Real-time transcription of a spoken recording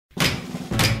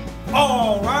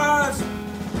All rise.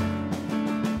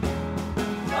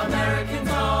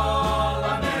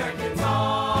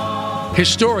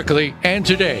 Historically and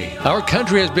today, our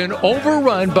country has been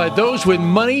overrun by those with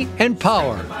money and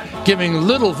power, giving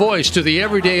little voice to the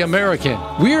everyday American.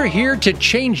 We're here to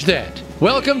change that.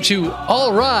 Welcome to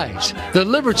All Rise, the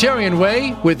Libertarian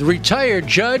Way with retired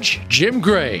Judge Jim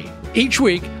Gray. Each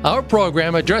week, our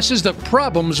program addresses the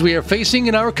problems we are facing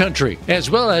in our country, as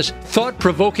well as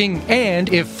thought-provoking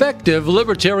and effective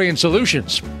libertarian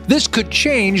solutions. This could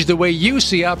change the way you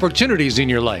see opportunities in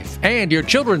your life and your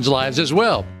children's lives as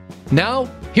well. Now,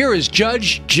 here is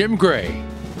Judge Jim Gray.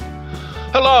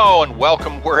 Hello and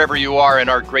welcome wherever you are in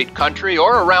our great country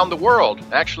or around the world.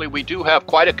 Actually, we do have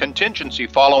quite a contingency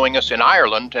following us in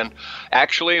Ireland. And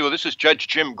actually, this is Judge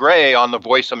Jim Gray on the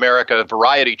Voice America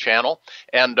Variety Channel.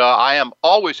 And I am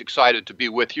always excited to be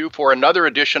with you for another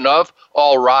edition of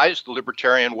All Rise, the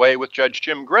Libertarian Way with Judge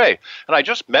Jim Gray. And I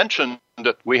just mentioned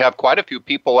that we have quite a few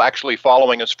people actually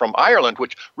following us from Ireland,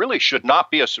 which really should not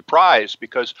be a surprise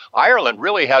because Ireland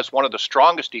really has one of the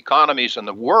strongest economies in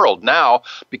the world now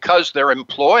because they're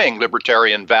employing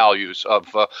libertarian values of,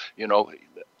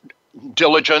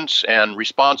 diligence and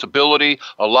responsibility,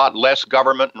 a lot less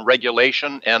government and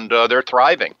regulation, and they're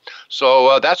thriving.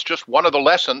 So that's just one of the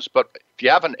lessons. But if you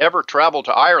haven't ever traveled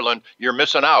to Ireland, you're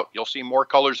missing out. You'll see more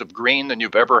colors of green than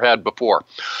you've ever had before.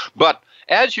 But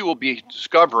as you will be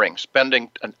discovering,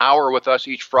 spending an hour with us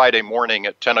each Friday morning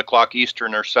at 10 o'clock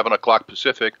Eastern or 7 o'clock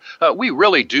Pacific, we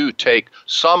really do take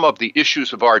some of the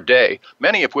issues of our day,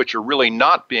 many of which are really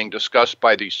not being discussed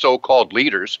by these so-called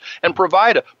leaders, and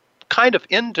provide a kind of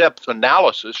in-depth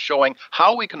analysis showing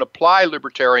how we can apply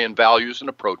libertarian values and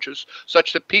approaches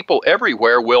such that people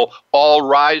everywhere will all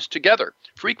rise together.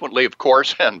 Frequently, of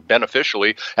course, and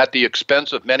beneficially, at the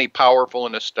expense of many powerful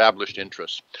and established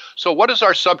interests. So what is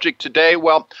our subject today?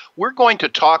 Well, we're going to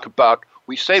talk about,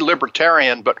 we say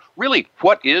libertarian, but really,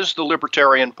 what is the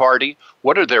Libertarian Party?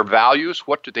 What are their values?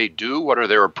 What do they do? What are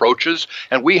their approaches?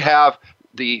 And we have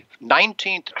the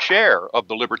 19th chair of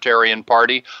the Libertarian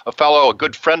Party, a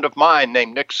good friend of mine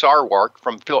named Nick Sarwark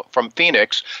from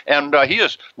Phoenix, and he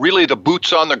is really the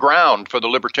boots on the ground for the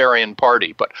Libertarian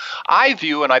Party. But I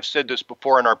view, and I've said this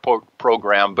before in our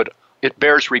program, but it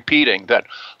bears repeating, that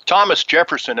Thomas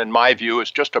Jefferson, in my view,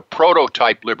 is just a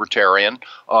prototype libertarian.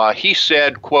 He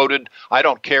said, quoted, "I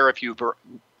don't care if you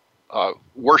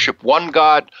worship one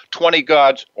God, 20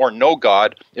 gods, or no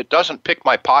God. It doesn't pick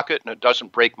my pocket and it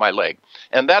doesn't break my leg."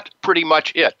 And that's pretty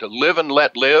much it. To live and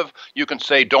let live. You can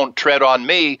say, "Don't tread on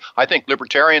me." I think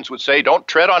libertarians would say, "Don't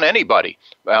tread on anybody."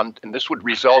 And this would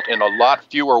result in a lot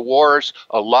fewer wars,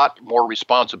 a lot more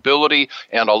responsibility,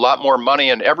 and a lot more money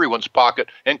in everyone's pocket,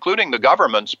 including the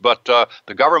government's, but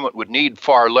the government would need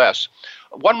far less.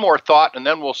 One more thought, and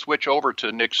then we'll switch over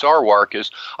to Nick Sarwark,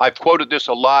 is I've quoted this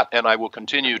a lot, and I will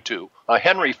continue to.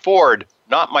 Henry Ford,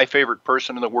 not my favorite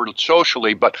person in the world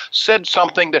socially, but said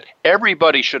something that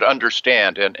everybody should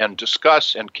understand and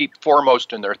discuss and keep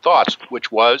foremost in their thoughts,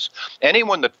 which was,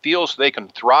 anyone that feels they can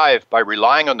thrive by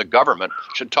relying on the government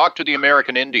should talk to the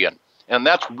American Indian. And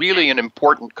that's really an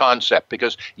important concept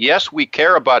because, yes, we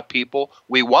care about people.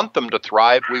 We want them to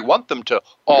thrive. We want them to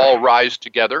all rise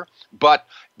together. But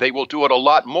they will do it a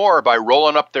lot more by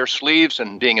rolling up their sleeves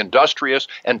and being industrious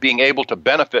and being able to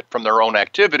benefit from their own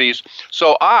activities.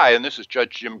 So and this is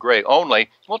Judge Jim Gray only,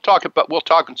 we'll talk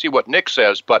and see what Nick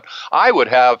says, but I would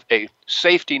have a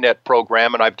safety net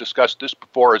program, and I've discussed this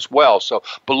before as well, so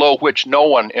below which no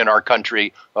one in our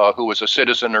country who is a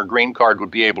citizen or green card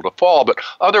would be able to fall, but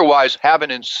otherwise have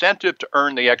an incentive to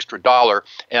earn the extra dollar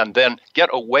and then get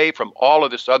away from all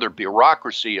of this other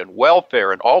bureaucracy and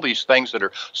welfare and all these things that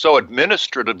are so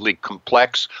administratively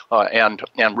complex and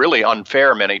really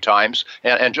unfair many times,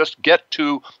 and just get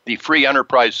to the free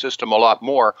enterprise system a lot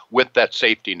more with that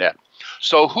safety net.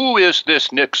 So who is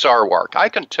this Nick Sarwark? I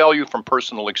can tell you from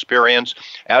personal experience,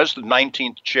 as the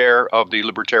 19th chair of the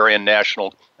Libertarian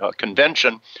National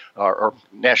Convention or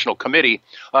National Committee,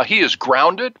 he is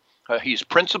grounded, he's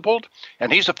principled,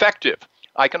 and he's effective.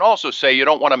 I can also say you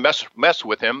don't want to mess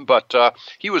with him, but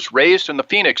he was raised in the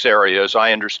Phoenix area, as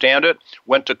I understand it,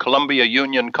 went to Columbia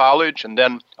Union College and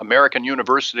then American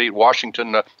University,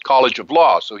 Washington College of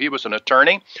Law. So he was an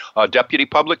attorney, a deputy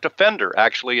public defender,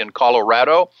 actually, in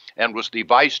Colorado, and was the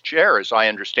vice chair, as I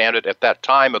understand it, at that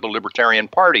time of the Libertarian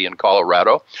Party in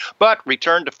Colorado, but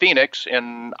returned to Phoenix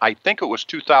in, I think it was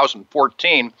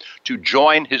 2014, to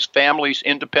join his family's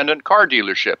independent car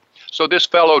dealership. So this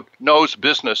fellow knows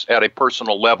business at a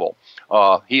personal level.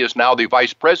 He is now the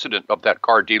vice president of that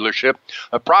car dealership,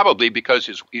 probably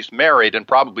because he's married and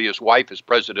probably his wife is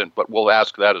president, but we'll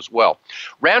ask that as well.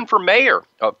 Ran for mayor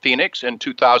of Phoenix in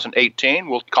 2018.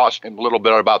 We'll talk a little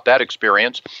bit about that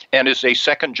experience, and is a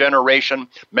second-generation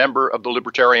member of the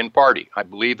Libertarian Party. I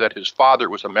believe that his father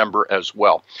was a member as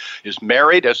well. Is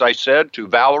married, as I said, to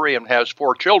Valerie and has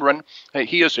 4 children.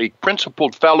 He is a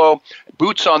principled fellow,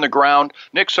 boots on the ground.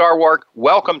 Nick Sarwark,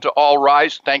 welcome to All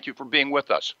Rise. Thank you for being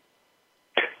with us.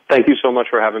 Thank you so much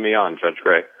for having me on, Judge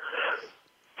Gray.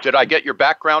 Did I get your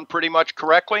background pretty much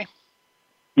correctly?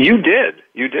 You did,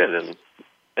 and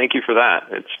thank you for that.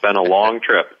 It's been a long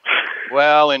trip.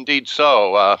 Well, indeed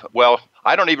so.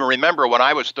 I don't even remember when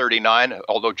I was 39,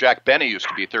 although Jack Benny used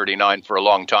to be 39 for a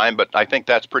long time, but I think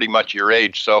that's pretty much your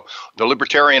age. So the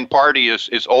Libertarian Party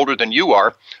is older than you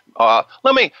are.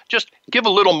 Let me just give a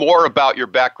little more about your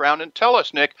background and tell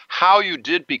us, Nick, how you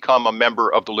did become a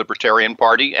member of the Libertarian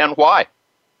Party and why.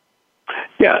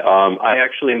 Yeah, I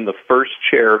actually am the first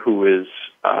chair who is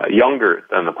younger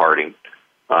than the party,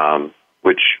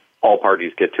 which all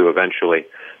parties get to eventually.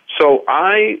 So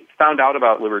I found out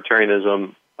about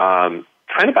libertarianism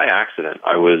kind of by accident.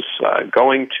 I was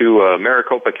going to a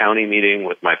Maricopa County meeting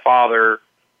with my father,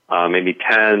 maybe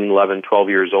 10, 11, 12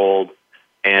 years old,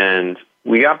 and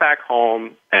we got back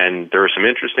home, and there were some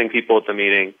interesting people at the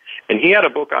meeting, and he had a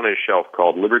book on his shelf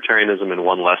called Libertarianism in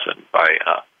One Lesson by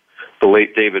the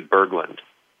late David Bergland.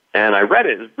 And I read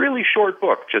it. It's a really short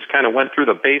book, just kind of went through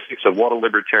the basics of what a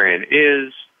libertarian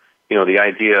is, the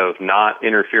idea of not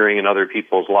interfering in other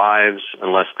people's lives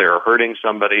unless they're hurting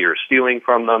somebody or stealing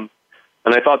from them.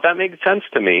 And I thought that made sense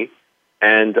to me,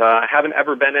 and I haven't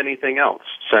ever been anything else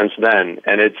since then.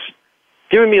 And it's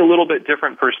given me a little bit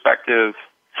different perspective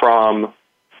from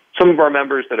some of our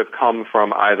members that have come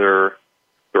from either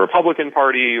the Republican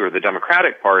Party or the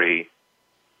Democratic Party.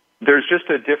 There's just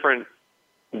a different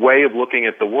way of looking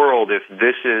at the world if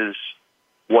this is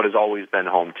what has always been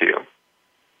home to you.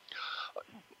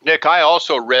 Nick, I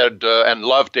also read and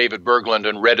loved David Bergland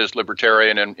and read his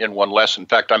Libertarian in One Lesson. In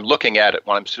fact, I'm looking at it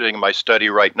when I'm sitting in my study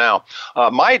right now.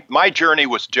 My journey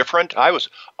was different. I was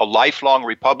a lifelong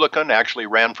Republican, actually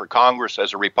ran for Congress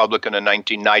as a Republican in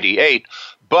 1998,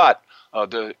 but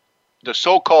the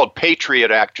so-called Patriot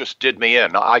Act just did me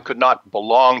in. I could not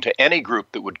belong to any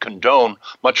group that would condone,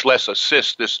 much less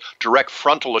assist, this direct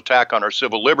frontal attack on our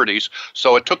civil liberties.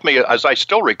 So it took me, as I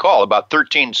still recall, about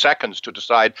 13 seconds to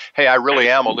decide, hey, I really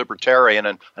am a libertarian,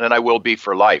 and I will be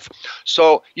for life.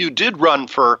 So you did run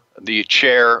for the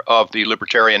chair of the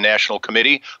Libertarian National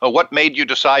Committee. What made you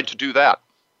decide to do that?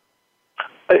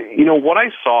 What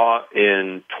I saw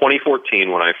in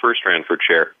 2014 when I first ran for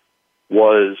chair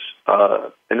was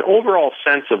an overall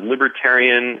sense of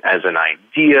libertarian as an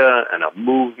idea and a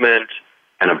movement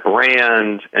and a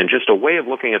brand and just a way of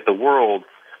looking at the world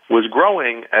was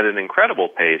growing at an incredible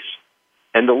pace.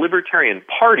 And the Libertarian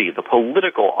Party, the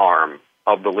political arm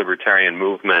of the libertarian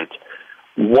movement,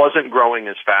 wasn't growing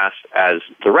as fast as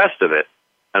the rest of it.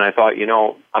 And I thought,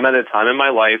 I'm at a time in my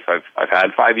life, I've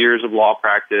had 5 years of law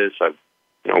practice, I've,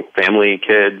 family,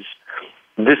 kids.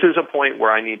 This is a point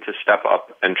where I need to step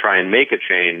up and try and make a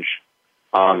change.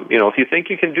 If you think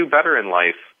you can do better in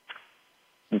life,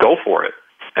 go for it.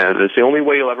 And it's the only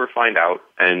way you'll ever find out,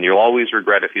 and you'll always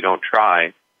regret if you don't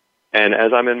try. And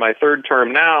as I'm in my third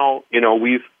term now,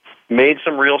 we've made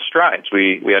some real strides.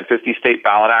 We had 50 state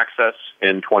ballot access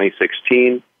in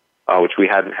 2016, which we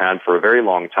hadn't had for a very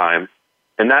long time.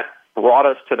 And that brought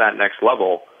us to that next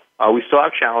level. We still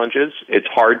have challenges. It's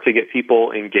hard to get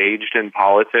people engaged in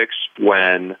politics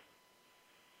when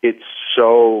it's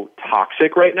so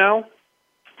toxic right now.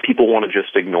 People want to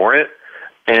just ignore it.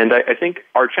 And I think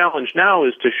our challenge now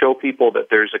is to show people that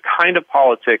there's a kind of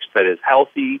politics that is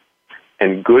healthy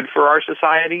and good for our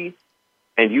society,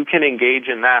 and you can engage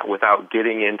in that without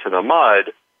getting into the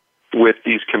mud with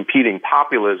these competing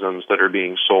populisms that are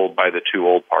being sold by the two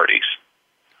old parties.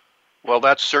 Well,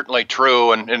 that's certainly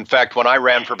true. And in fact, when I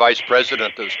ran for vice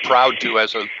president, I was proud to,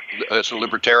 as a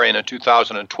libertarian in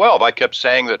 2012, I kept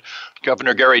saying that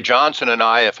Governor Gary Johnson and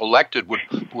I, if elected,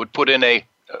 would put in a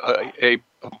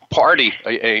party,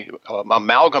 a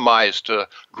amalgamized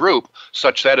group,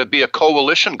 such that it'd be a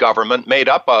coalition government made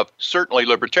up of certainly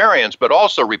libertarians, but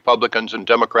also Republicans and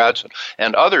Democrats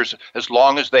and others, as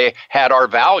long as they had our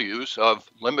values of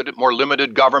more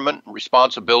limited government,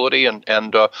 responsibility,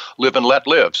 and live and let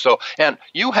live. So, and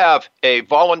you have a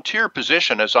volunteer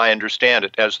position, as I understand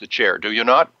it, as the chair, do you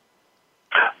not?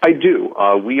 I do.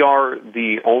 We are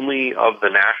the only of the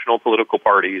national political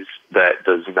parties that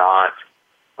does not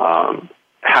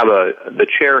have the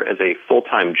chair as a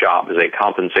full-time job, as a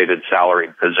compensated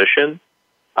salaried position.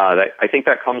 I think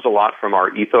that comes a lot from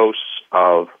our ethos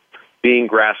of being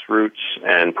grassroots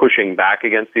and pushing back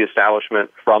against the establishment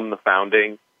from the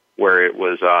founding, where it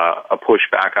was a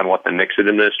pushback on what the Nixon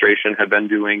administration had been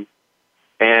doing.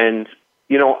 And,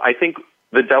 I think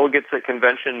the delegates at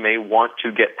convention may want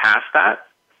to get past that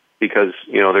because,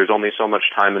 there's only so much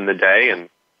time in the day, and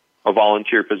a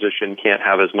volunteer position can't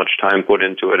have as much time put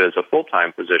into it as a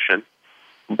full-time position.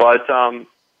 But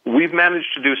we've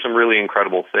managed to do some really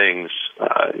incredible things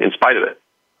in spite of it.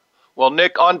 Well,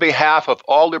 Nick, on behalf of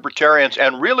all libertarians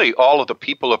and really all of the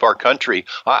people of our country,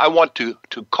 I want to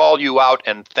call you out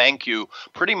and thank you.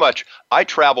 Pretty much, I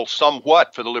travel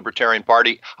somewhat for the Libertarian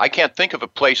Party. I can't think of a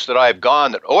place that I've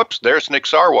gone that, oops, there's Nick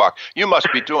Sarwark. You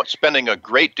must be spending a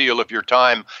great deal of your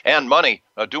time and money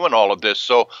doing all of this.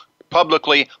 So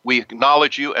publicly, we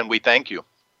acknowledge you and we thank you.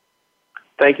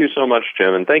 Thank you so much,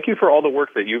 Jim, and thank you for all the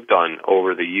work that you've done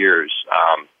over the years.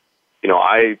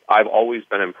 I've always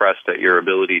been impressed at your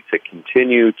ability to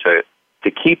continue to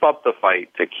keep up the fight,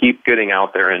 to keep getting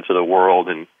out there into the world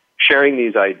and sharing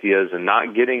these ideas and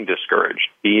not getting discouraged,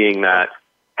 being that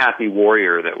happy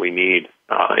warrior that we need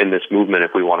in this movement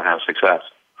if we want to have success.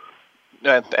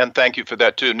 And thank you for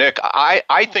that too, Nick.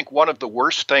 I think one of the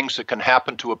worst things that can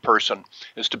happen to a person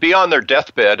is to be on their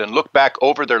deathbed and look back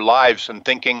over their lives and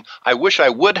thinking, I wish I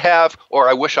would have, or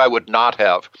I wish I would not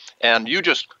have. And you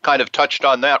just kind of touched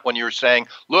on that when you were saying,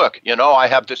 look, I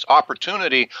have this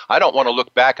opportunity. I don't want to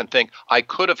look back and think I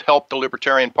could have helped the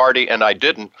Libertarian Party and I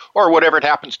didn't, or whatever it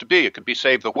happens to be. It could be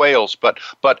Save the Whales, but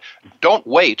don't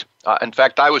wait. In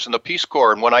fact, I was in the Peace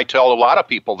Corps, and when I tell a lot of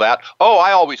people that,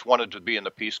 I always wanted to be in the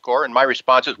Peace Corps, and my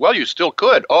response is, well, you still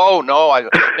could. Oh,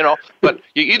 no, but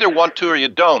you either want to or you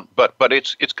don't. But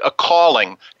it's a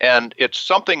calling, and it's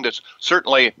something that's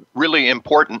certainly really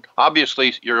important.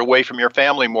 Obviously, you're away from your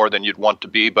family more than you'd want to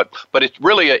be, but it's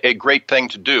really a great thing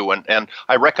to do, and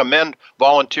I recommend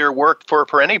volunteer work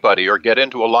for anybody or get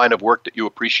into a line of work that you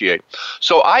appreciate.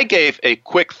 So I gave a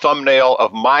quick thumbnail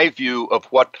of my view of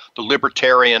what the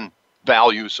libertarian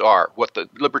values are, what the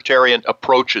libertarian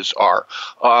approaches are.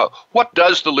 What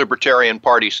does the Libertarian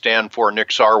Party stand for, Nick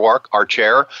Sarwark, our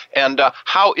chair, and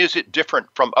how is it different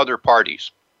from other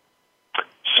parties?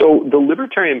 So the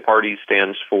Libertarian Party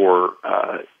stands for,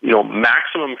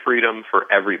 maximum freedom for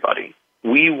everybody.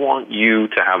 We want you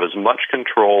to have as much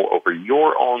control over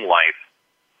your own life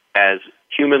as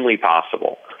humanly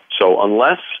possible. So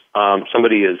unless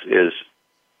somebody is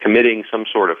committing some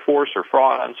sort of force or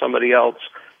fraud on somebody else,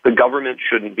 the government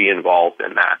shouldn't be involved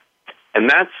in that. And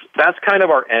that's kind of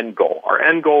our end goal. Our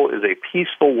end goal is a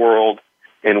peaceful world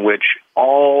in which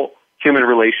all human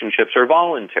relationships are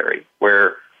voluntary,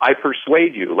 where I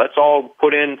persuade you, let's all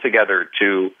put in together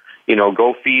to,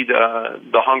 go feed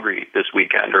the hungry this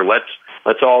weekend, or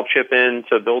let's all chip in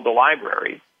to build a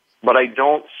library. But I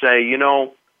don't say,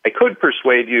 I could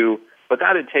persuade you, but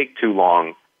that'd take too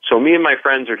long. So me and my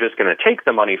friends are just going to take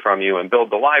the money from you and build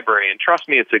the library, and trust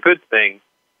me, it's a good thing.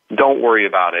 Don't worry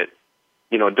about it.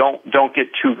 Don't get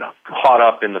too caught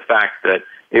up in the fact that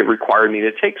it required me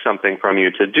to take something from you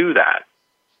to do that.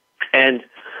 And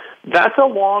that's a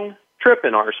long trip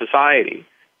in our society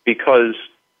because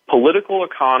political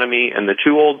economy and the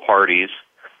two old parties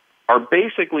are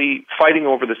basically fighting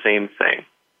over the same thing.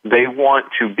 They want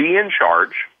to be in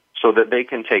charge so that they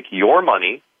can take your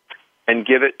money and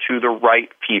give it to the right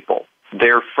people,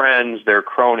 their friends, their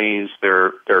cronies,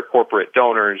 their corporate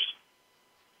donors.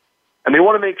 And they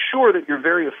want to make sure that you're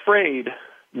very afraid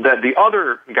that the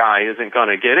other guy isn't going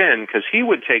to get in because he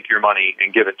would take your money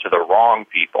and give it to the wrong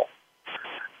people.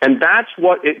 And that's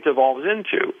what it devolves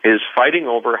into, is fighting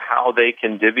over how they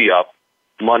can divvy up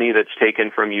money that's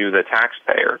taken from you, the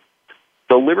taxpayer.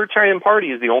 The Libertarian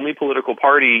Party is the only political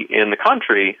party in the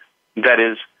country that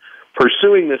is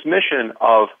pursuing this mission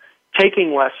of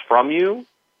taking less from you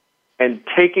and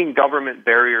taking government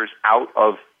barriers out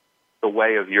of the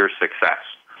way of your success.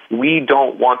 We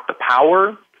don't want the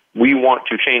power. We want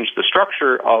to change the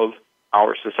structure of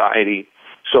our society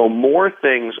so more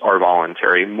things are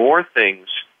voluntary, more things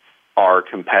are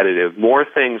competitive, more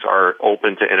things are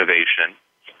open to innovation,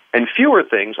 and fewer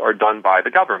things are done by the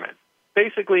government.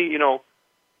 Basically,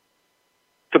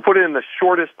 to put it in the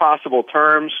shortest possible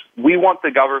terms, we want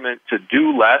the government to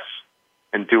do less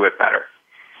and do it better.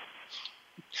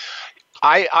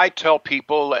 I tell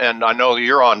people, and I know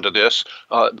you're on to this,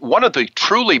 one of the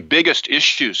truly biggest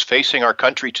issues facing our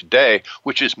country today,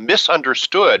 which is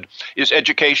misunderstood, is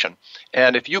education.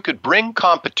 And if you could bring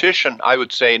competition, I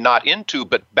would say not into,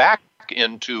 but back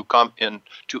back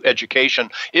into education,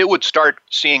 it would start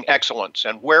seeing excellence.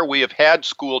 And where we have had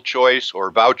school choice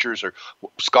or vouchers or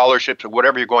scholarships or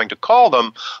whatever you're going to call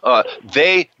them,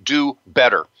 they do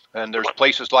better. And there's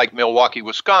places like Milwaukee,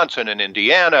 Wisconsin, and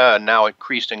Indiana, and now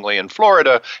increasingly in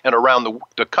Florida and around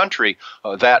the country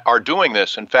that are doing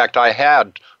this. In fact, I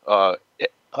had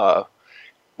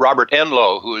Robert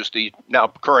Enlow, who is the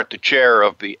chair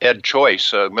of the Ed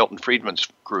Choice, Milton Friedman's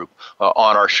group,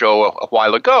 on our show a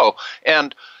while ago.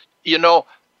 And,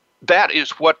 that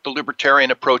is what the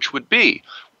libertarian approach would be.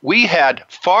 We had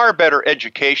far better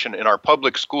education in our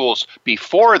public schools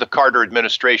before the Carter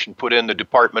administration put in the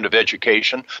Department of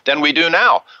Education than we do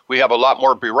now. We have a lot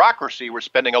more bureaucracy, we're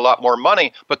spending a lot more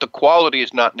money, but the quality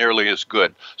is not nearly as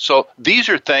good. So these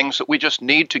are things that we just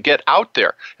need to get out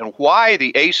there. And why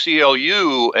the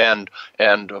ACLU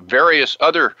and various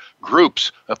other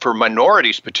groups for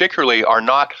minorities particularly are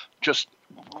not just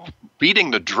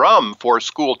beating the drum for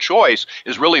school choice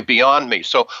is really beyond me.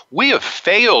 So we have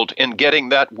failed in getting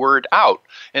that word out.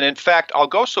 And in fact, I'll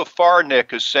go so far,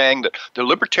 Nick, as saying that the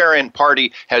Libertarian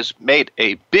Party has made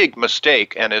a big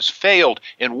mistake and has failed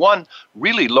in one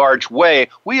really large way.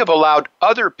 We have allowed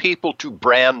other people to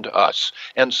brand us.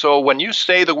 And so when you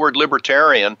say the word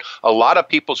libertarian, a lot of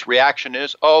people's reaction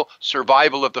is, oh,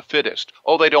 survival of the fittest.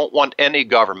 Oh, they don't want any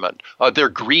government. They're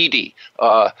greedy.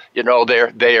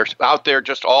 They're out there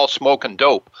just all smoking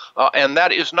dope. And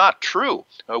that is not true.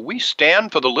 We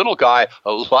stand for the little guy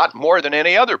a lot more than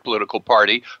any other political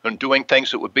party and doing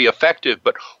things that would be effective.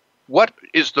 But what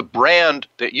is the brand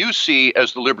that you see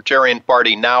as the Libertarian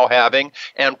Party now having,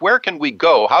 and where can we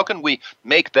go? How can we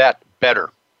make that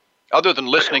better? Other than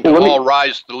listening to All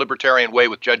Rise the Libertarian Way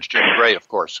with Judge Jim Gray, of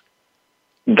course.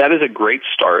 That is a great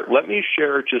start. Let me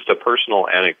share just a personal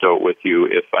anecdote with you,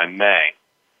 if I may.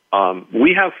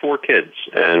 We have 4 kids,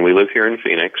 and we live here in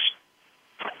Phoenix.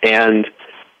 And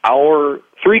our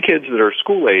 3 kids that are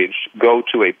school age go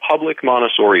to a public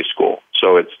Montessori school.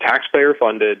 So it's taxpayer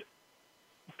funded,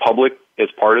 public as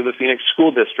part of the Phoenix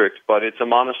School District, but it's a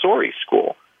Montessori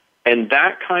school. And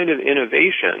that kind of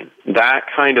innovation, that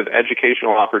kind of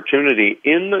educational opportunity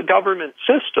in the government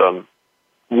system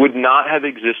would not have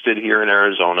existed here in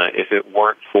Arizona if it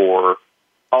weren't for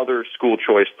other school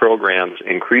choice programs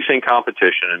increasing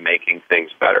competition and making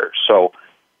things better. So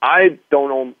I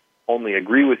don't only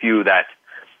agree with you that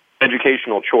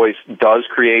educational choice does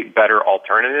create better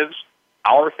alternatives.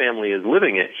 Our family is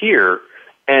living it here,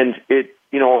 and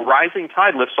a rising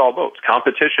tide lifts all boats.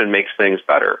 Competition makes things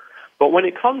better. But when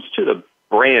it comes to the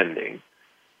branding,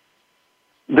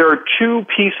 there are 2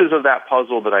 pieces of that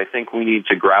puzzle that I think we need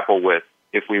to grapple with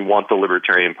if we want the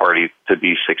Libertarian Party to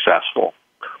be successful.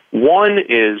 One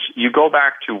is you go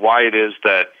back to why it is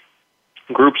that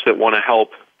groups that want to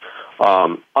help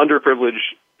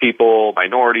underprivileged people,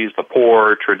 minorities, the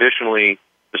poor, traditionally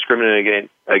discriminated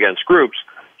against groups,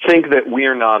 think that we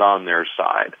are not on their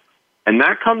side. And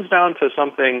that comes down to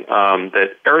something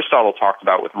that Aristotle talked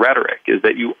about with rhetoric, is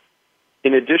that you,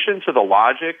 in addition to the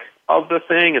logic of the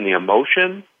thing and the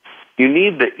emotion, you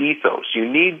need the ethos. You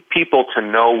need people to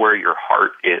know where your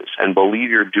heart is and believe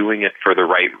you're doing it for the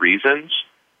right reasons.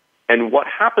 And what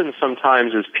happens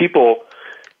sometimes is people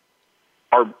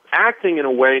are acting in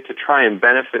a way to try and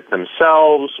benefit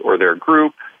themselves or their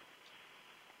group,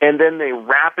 and then they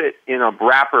wrap it in a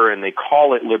wrapper and they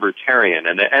call it libertarian,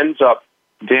 and it ends up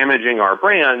damaging our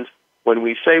brand when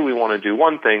we say we want to do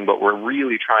one thing, but we're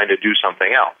really trying to do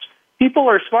something else. People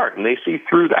are smart, and they see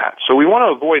through that. So we want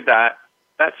to avoid that.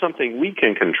 That's something we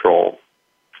can control.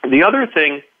 The other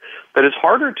thing that is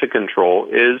harder to control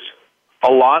is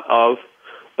a lot of,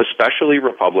 especially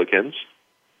Republicans,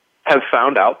 have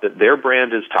found out that their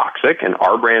brand is toxic and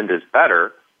our brand is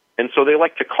better, and so they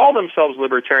like to call themselves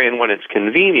libertarian when it's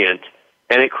convenient,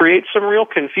 and it creates some real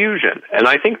confusion. And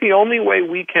I think the only way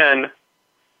we can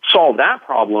solve that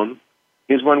problem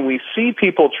is when we see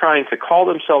people trying to call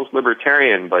themselves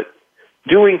libertarian but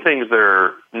doing things that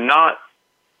are not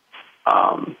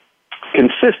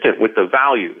consistent with the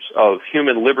values of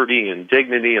human liberty and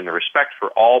dignity and the respect for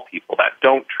all people, that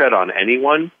don't tread on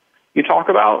anyone you talk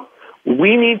about.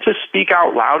 We need to speak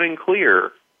out loud and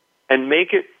clear and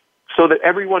make it so that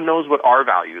everyone knows what our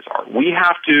values are. We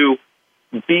have to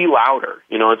be louder.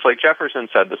 It's like Jefferson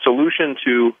said, the solution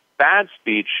to bad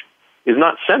speech is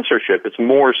not censorship, it's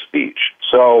more speech.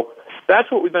 So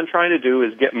that's what we've been trying to do,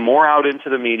 is get more out into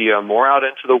the media, more out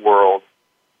into the world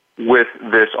with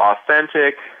this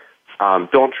authentic,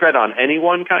 don't tread on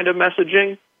anyone kind of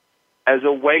messaging as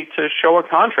a way to show a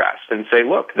contrast and say,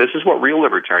 look, this is what real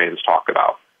libertarians talk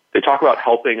about. They talk about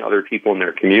helping other people in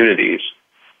their communities.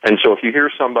 And so if you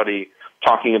hear somebody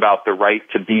talking about the right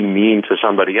to be mean to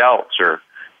somebody else or,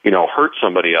 hurt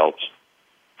somebody else.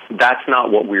 That's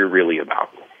not what we're really about.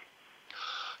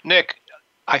 Nick,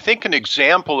 I think an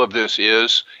example of this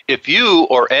is if you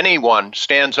or anyone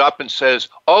stands up and says,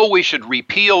 we should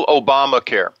repeal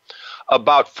Obamacare,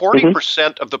 about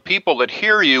 40% of the people that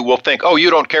hear you will think, you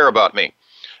don't care about me.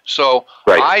 So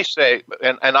right. I say,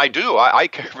 and I do, I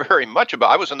care very much about,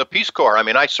 I was in the Peace Corps. I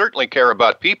mean, I certainly care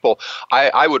about people.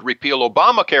 I would repeal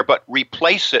Obamacare, but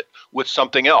replace it with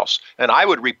something else. And I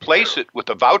would replace it with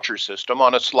a voucher system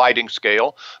on a sliding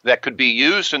scale that could be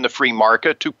used in the free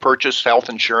market to purchase health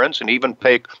insurance and even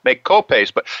make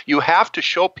co-pays. But you have to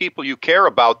show people you care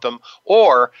about them,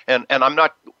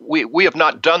 we have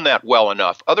not done that well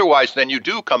enough. Otherwise, then you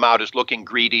do come out as looking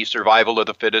greedy, survival of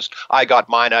the fittest. I got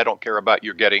mine, I don't care about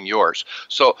your getting yours.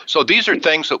 So these are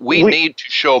things that we need to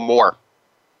show more.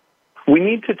 We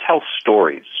need to tell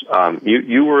stories.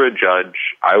 You were a judge.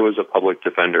 I was a public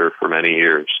defender for many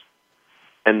years.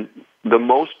 And the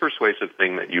most persuasive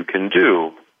thing that you can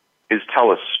do is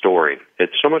tell a story.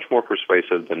 It's so much more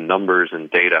persuasive than numbers and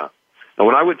data. And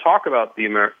when I would talk about the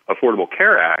Affordable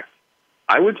Care Act,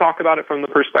 I would talk about it from the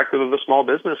perspective of the small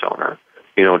business owner.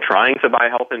 Trying to buy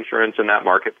health insurance in that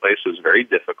marketplace was very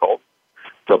difficult.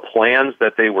 The plans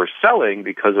that they were selling,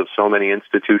 because of so many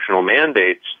institutional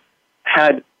mandates,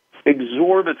 had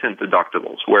exorbitant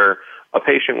deductibles where a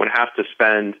patient would have to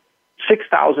spend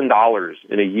 $6,000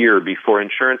 in a year before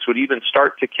insurance would even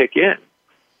start to kick in.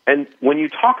 And when you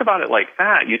talk about it like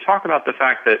that, you talk about the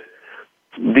fact that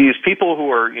these people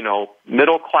who are,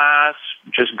 middle class,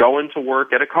 just going to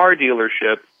work at a car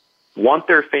dealership, want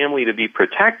their family to be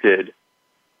protected,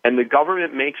 and the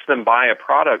government makes them buy a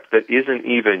product that isn't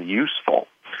even useful.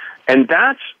 And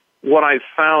that's what I've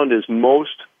found is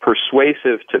most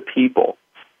persuasive to people,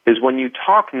 is when you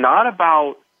talk not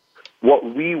about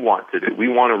what we want to do, we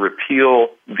want to repeal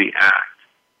the act,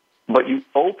 but you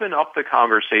open up the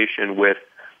conversation with,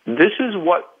 this is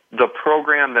what the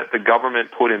program that the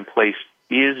government put in place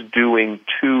is doing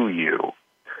to you.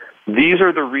 These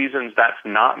are the reasons that's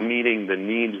not meeting the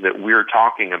needs that we're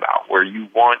talking about, where you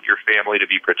want your family to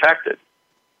be protected.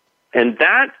 And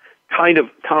that kind of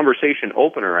conversation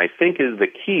opener, I think, is the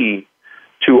key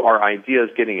to our ideas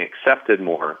getting accepted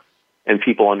more and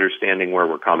people understanding where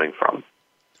we're coming from.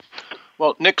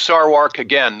 Well, Nick Sarwark,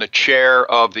 again, the chair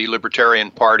of the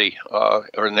Libertarian Party, or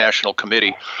the National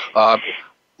Committee.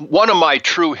 One of my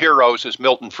true heroes is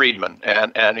Milton Friedman,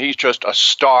 and he's just a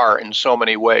star in so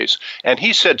many ways. And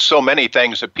he said so many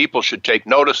things that people should take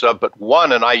notice of, but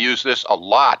one, and I use this a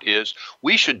lot, is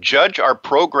we should judge our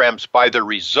programs by the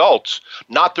results,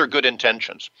 not their good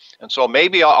intentions. And so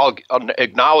maybe I'll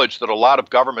acknowledge that a lot of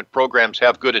government programs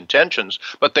have good intentions,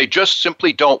 but they just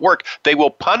simply don't work. They will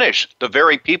punish the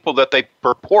very people that they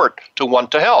purport to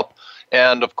want to help.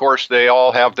 And, of course, they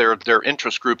all have their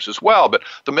interest groups as well. But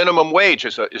the minimum wage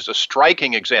is a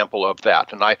striking example of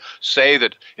that. And I say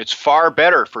that it's far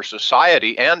better for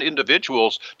society and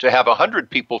individuals to have 100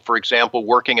 people, for example,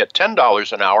 working at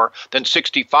 $10 an hour than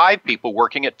 65 people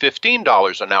working at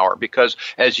 $15 an hour. Because,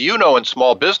 as you know, in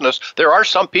small business, there are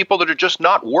some people that are just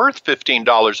not worth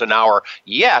 $15 an hour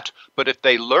yet. But if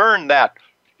they learn that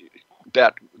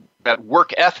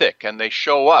work ethic and they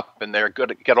show up and they're good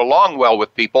to get along well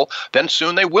with people, then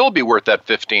soon they will be worth that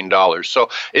 $15. So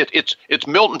it's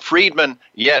Milton Friedman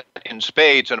yet in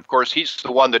spades. And of course, he's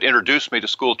the one that introduced me to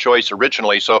school choice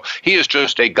originally. So he is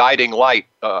just a guiding light.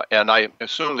 And I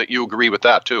assume that you agree with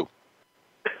that too.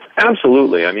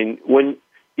 Absolutely. I mean, when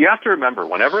you have to remember,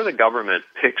 whenever the government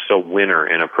picks a winner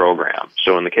in a program,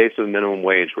 so in the case of the minimum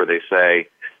wage where they say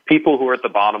people who are at the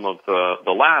bottom of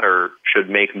the ladder should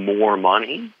make more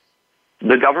money,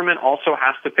 the government also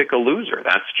has to pick a loser.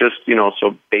 That's just,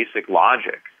 so basic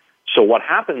logic. So what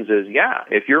happens is,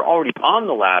 if you're already on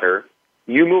the ladder,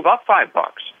 you move up $5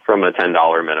 from a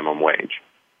 $10 minimum wage.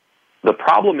 The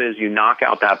problem is you knock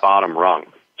out that bottom rung.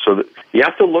 So you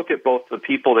have to look at both the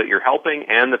people that you're helping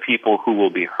and the people who will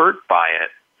be hurt by it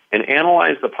and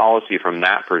analyze the policy from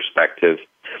that perspective.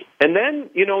 And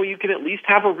then, you can at least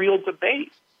have a real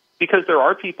debate, because there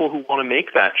are people who want to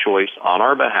make that choice on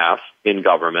our behalf in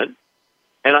government.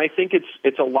 And I think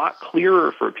it's a lot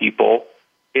clearer for people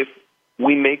if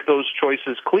we make those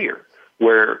choices clear,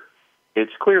 where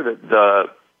it's clear that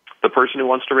the person who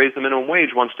wants to raise the minimum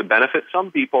wage wants to benefit some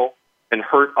people and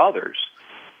hurt others.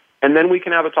 And then we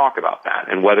can have a talk about that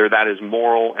and whether that is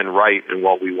moral and right and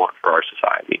what we want for our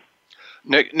society.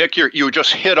 Nick, you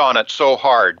just hit on it so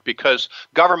hard, because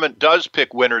government does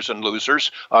pick winners and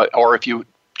losers, or if you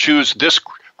choose this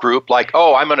group, like,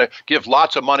 oh, I'm going to give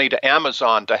lots of money to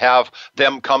Amazon to have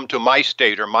them come to my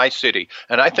state or my city.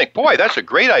 And I think, boy, that's a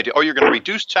great idea. Oh, you're going to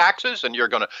reduce taxes and you're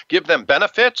going to give them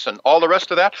benefits and all the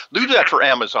rest of that? Do that for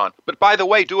Amazon. But by the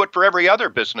way, do it for every other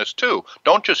business too.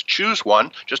 Don't just choose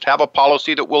one. Just have a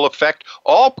policy that will affect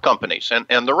all companies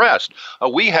and the rest.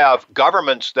 We have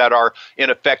governments that are, in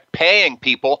effect, paying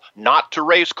people not to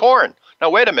raise corn. Now,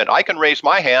 wait a minute. I can raise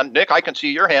my hand. Nick, I can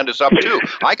see your hand is up, too.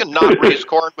 I can not raise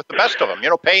corn with the best of them.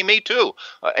 Pay me, too.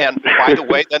 And by the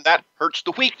way, then that hurts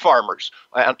the wheat farmers.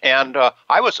 And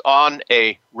I was on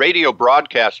a radio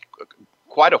broadcast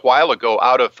quite a while ago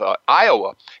out of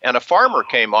Iowa, and a farmer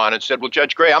came on and said, well,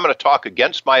 Judge Gray, I'm going to talk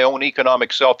against my own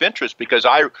economic self-interest because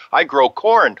I grow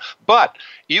corn, but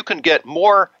you can get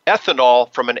more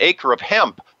ethanol from an acre of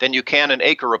hemp than you can an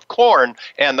acre of corn,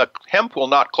 and the hemp will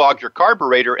not clog your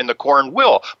carburetor and the corn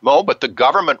will. No, but the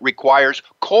government requires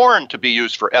corn to be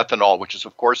used for ethanol, which is,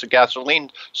 of course, a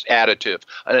gasoline additive.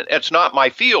 And it's not my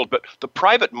field, but the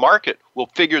private market will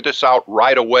figure this out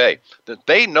right away. That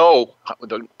they know,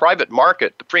 the private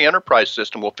market, the free enterprise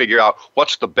system will figure out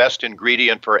what's the best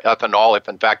ingredient for ethanol, if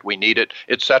in fact we need it,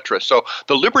 etc. So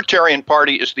the Libertarian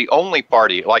Party is the only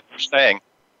party, like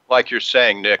you're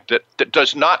saying, Nick, that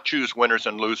does not choose winners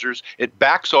and losers. It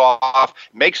backs off,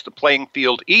 makes the playing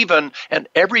field even, and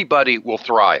everybody will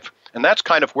thrive. And that's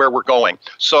kind of where we're going.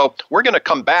 So we're going to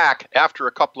come back after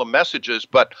a couple of messages,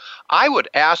 but I would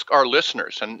ask our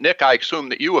listeners, and Nick, I assume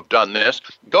that you have done this,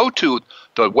 go to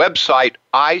the website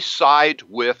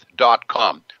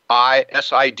isidewith.com.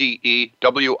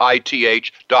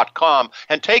 isidewith.com,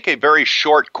 and take a very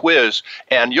short quiz,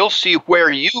 and you'll see where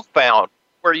you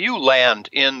land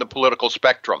in the political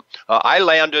spectrum. I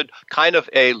landed kind of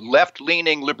a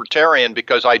left-leaning libertarian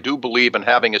because I do believe in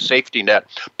having a safety net.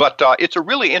 But it's a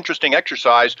really interesting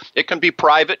exercise. It can be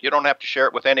private. You don't have to share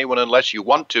it with anyone unless you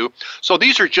want to. So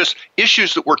these are just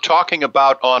issues that we're talking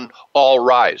about on All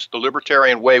Rise, the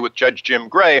Libertarian Way with Judge Jim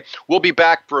Gray. We'll be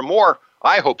back for more,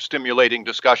 I hope, stimulating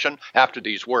discussion after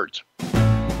these words.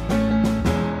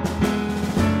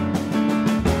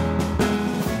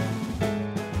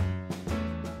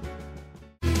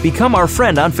 Become our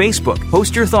friend on Facebook.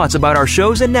 Post your thoughts about our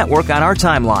shows and network on our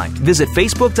timeline. Visit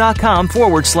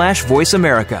Facebook.com/Voice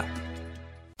America.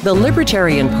 The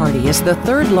Libertarian Party is the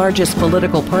third largest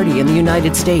political party in the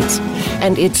United States,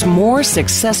 and it's more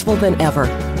successful than ever.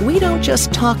 We don't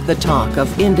just talk the talk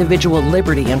of individual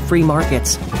liberty and free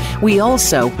markets. We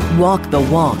also walk the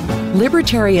walk.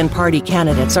 Libertarian Party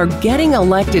candidates are getting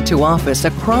elected to office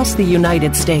across the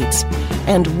United States,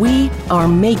 and we are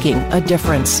making a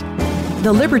difference.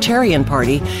 The Libertarian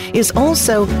Party is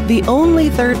also the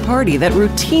only third party that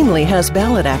routinely has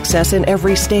ballot access in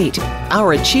every state.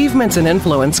 Our achievements and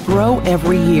influence grow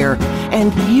every year,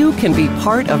 and you can be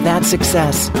part of that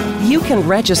success. You can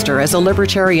register as a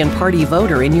Libertarian Party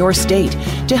voter in your state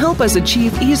to help us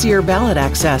achieve easier ballot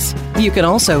access. You can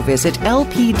also visit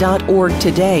lp.org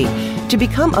today to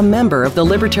become a member of the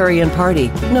Libertarian Party,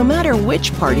 no matter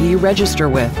which party you register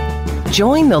with.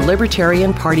 Join the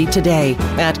Libertarian Party today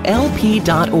at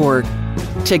lp.org.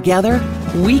 Together,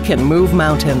 we can move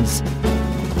mountains.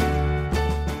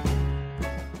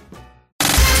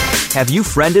 Have you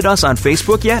friended us on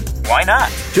Facebook yet? Why not?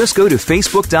 Just go to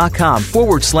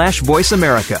Facebook.com/Voice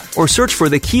America or search for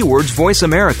the keywords Voice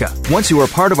America. Once you are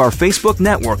part of our Facebook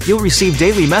network, you'll receive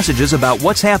daily messages about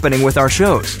what's happening with our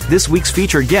shows, this week's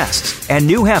featured guests, and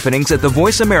new happenings at the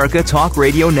Voice America Talk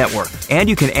Radio Network. And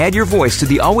you can add your voice to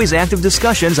the always active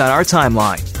discussions on our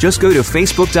timeline. Just go to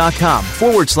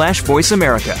Facebook.com/Voice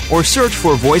America or search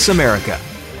for Voice America.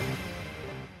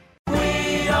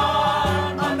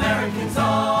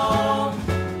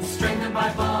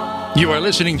 You are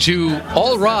listening to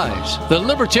All Rise, the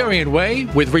Libertarian Way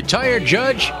with retired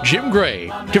Judge Jim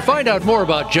Gray. To find out more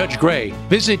about Judge Gray,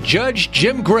 visit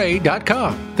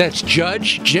judgejimgray.com. That's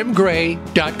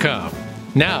judgejimgray.com.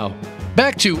 Now,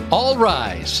 back to All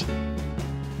Rise.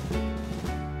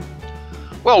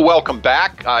 Well, welcome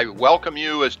back. I welcome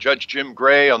you as Judge Jim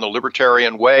Gray on the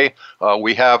Libertarian Way.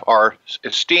 We have our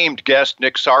esteemed guest,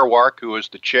 Nick Sarwark, who is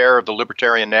the chair of the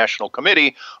Libertarian National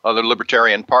Committee of the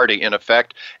Libertarian Party, in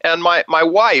effect. And my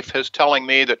wife is telling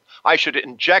me that I should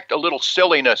inject a little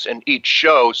silliness in each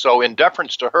show. So in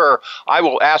deference to her, I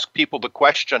will ask people the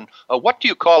question, what do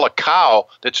you call a cow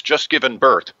that's just given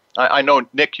birth? I know,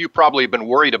 Nick, you probably have been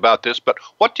worried about this, but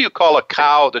what do you call a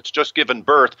cow that's just given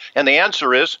birth? And the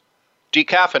answer is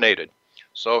decaffeinated.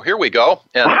 So here we go,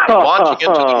 and launching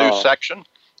into the new section.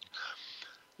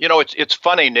 You know, it's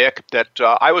funny, Nick, that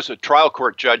I was a trial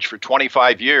court judge for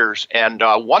 25 years, and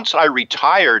once I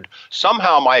retired,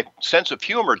 somehow my sense of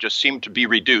humor just seemed to be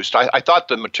reduced. I thought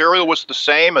the material was the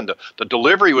same and the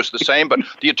delivery was the same, but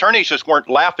the attorneys just weren't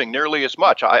laughing nearly as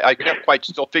much. I can't quite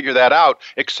still figure that out,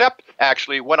 except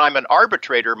actually when I'm an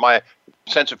arbitrator, my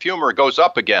sense of humor goes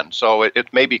up again, so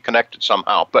it may be connected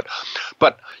somehow. But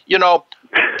you know,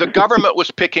 the government was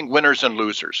picking winners and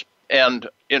losers. And,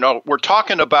 you know, we're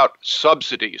talking about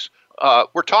subsidies.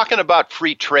 We're talking about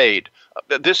free trade.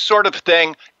 This sort of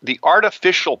thing, the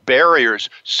artificial barriers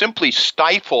simply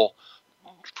stifle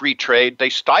free trade. They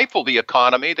stifle the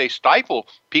economy. They stifle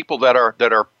people that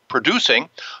are producing,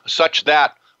 such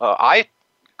that I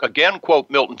again quote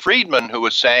Milton Friedman, who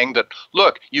was saying that,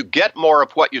 look, you get more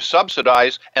of what you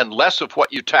subsidize and less of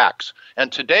what you tax.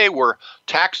 And today we're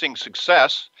taxing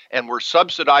success and we're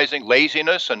subsidizing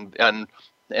laziness and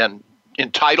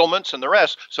entitlements and the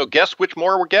rest. So guess which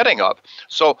more we're getting of.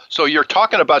 So you're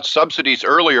talking about subsidies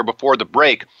earlier before the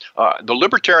break. The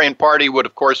Libertarian Party would,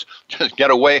 of course,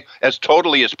 get away as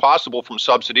totally as possible from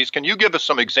subsidies. Can you give us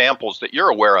some examples that you're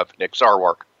aware of, Nick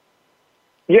Sarwark?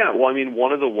 Yeah, well, I mean,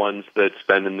 one of the ones that's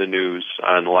been in the news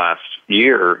in the last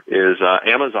year is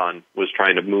Amazon was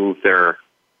trying to move their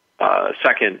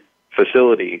second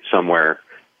facility somewhere,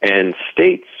 and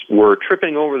states were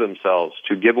tripping over themselves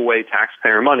to give away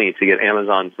taxpayer money to get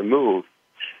Amazon to move.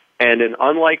 And an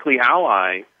unlikely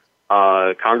ally,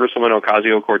 Congresswoman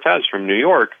Ocasio-Cortez from New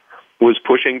York, was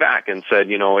pushing back and said,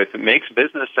 you know, if it makes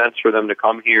business sense for them to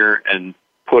come here and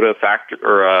put a factory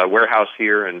or a warehouse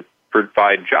here and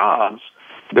provide jobs,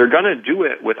 they're going to do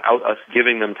it without us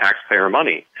giving them taxpayer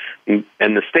money. And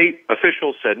the state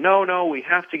officials said, no, we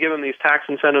have to give them these tax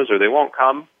incentives or they won't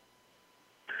come.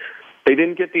 They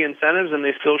didn't get the incentives and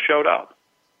they still showed up.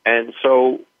 And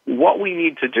so what we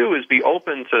need to do is be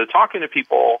open to talking to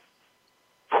people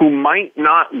who might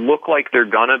not look like they're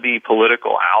going to be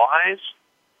political allies.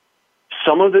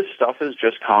 Some of this stuff is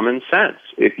just common sense.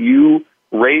 If you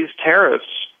raise tariffs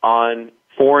on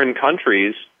foreign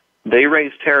countries, they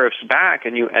raise tariffs back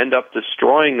and you end up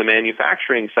destroying the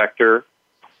manufacturing sector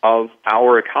of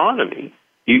our economy.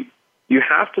 You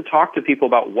have to talk to people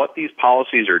about what these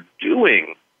policies are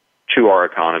doing to our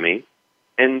economy,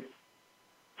 and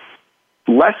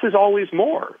less is always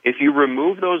more. If you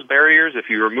remove those barriers, if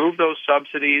you remove those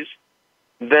subsidies,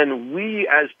 then we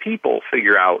as people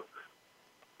figure out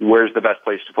where's the best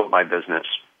place to put my business,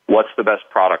 what's the best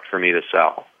product for me to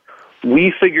sell.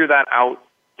 We figure that out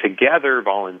together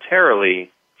voluntarily,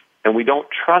 and we don't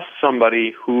trust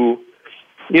somebody who,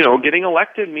 you know, getting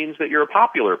elected means that you're a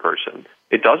popular person.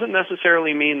 It doesn't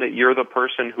necessarily mean that you're the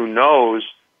person who knows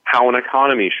how an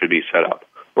economy should be set up,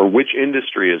 or which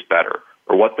industry is better,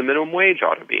 or what the minimum wage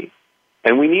ought to be.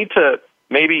 And we need to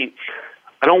maybe,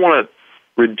 I don't want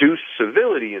to reduce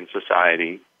civility in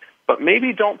society, but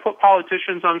maybe don't put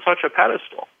politicians on such a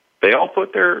pedestal. They all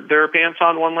put their pants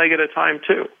on one leg at a time,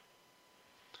 too.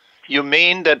 You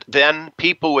mean that then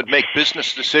people would make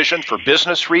business decisions for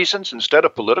business reasons instead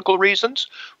of political reasons?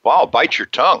 Wow, bite your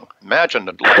tongue. Imagine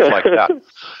a life like that.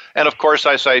 And of course,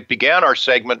 as I began our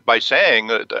segment by saying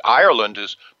that Ireland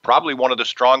is probably one of the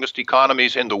strongest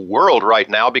economies in the world right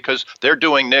now because they're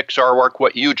doing, Nick Sarwark,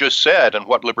 what you just said and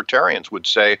what libertarians would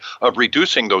say of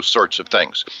reducing those sorts of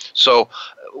things. So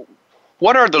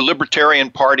what are the Libertarian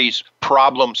Party's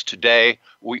problems today?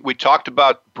 We talked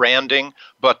about branding,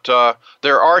 but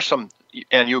there are some,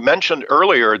 and you mentioned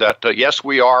earlier that, yes,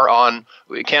 we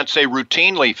can't say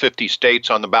routinely 50 states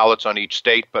on the ballots on each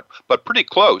state, but pretty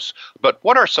close. But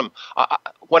what are some,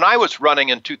 when I was running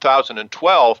in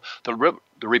 2012, the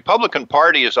Republican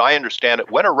Party, as I understand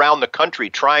it, went around the country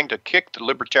trying to kick the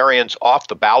Libertarians off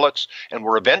the ballots and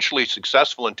were eventually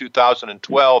successful in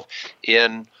 2012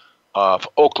 in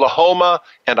Oklahoma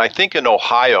and I think in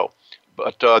Ohio.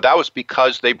 But that was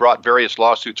because they brought various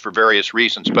lawsuits for various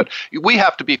reasons. But we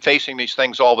have to be facing these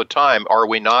things all the time, are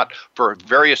we not, for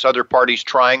various other parties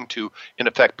trying to, in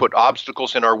effect, put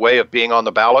obstacles in our way of being on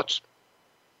the ballots?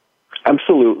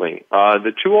 Absolutely.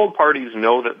 The two old parties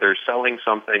know that they're selling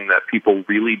something that people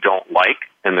really don't like,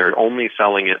 and they're only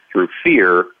selling it through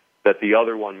fear that the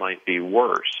other one might be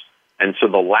worse. And so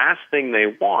the last thing they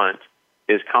want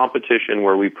is competition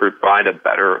where we provide a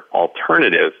better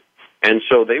alternative. And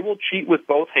so they will cheat with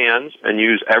both hands and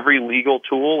use every legal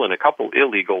tool and a couple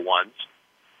illegal ones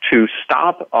to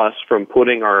stop us from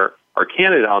putting our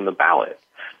candidate on the ballot.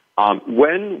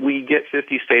 When we get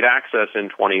 50-state access in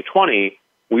 2020,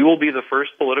 we will be the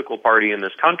first political party in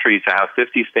this country to have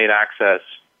 50-state access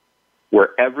where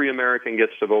every American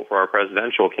gets to vote for our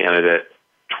presidential candidate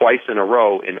twice in a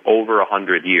row in over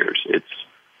 100 years.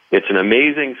 It's an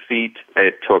amazing feat.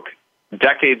 It took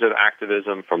decades of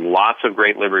activism from lots of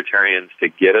great libertarians to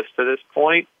get us to this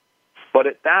point. But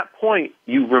at that point,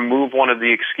 you remove one of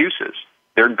the excuses.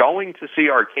 They're going to see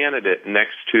our candidate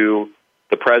next to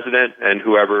the president and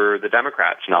whoever the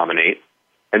Democrats nominate,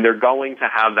 and they're going to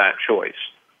have that choice.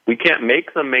 We can't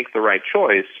make them make the right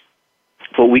choice,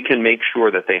 but we can make sure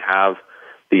that they have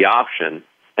the option.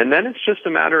 And then it's just a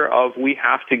matter of we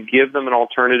have to give them an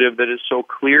alternative that is so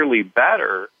clearly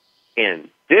better and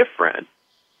different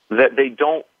that they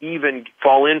don't even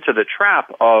fall into the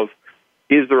trap of,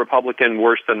 is the Republican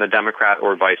worse than the Democrat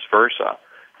or vice versa?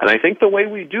 And I think the way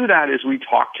we do that is we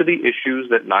talk to the issues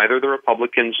that neither the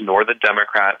Republicans nor the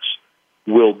Democrats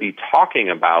will be talking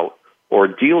about or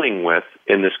dealing with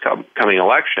in this coming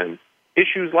election.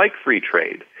 Issues like free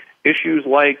trade, issues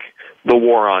like the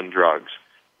war on drugs,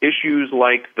 issues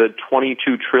like the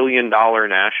 $22 trillion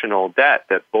national debt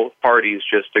that both parties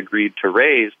just agreed to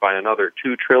raise by another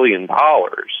 $2 trillion.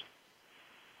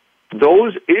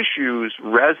 Those issues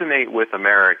resonate with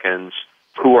Americans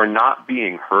who are not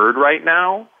being heard right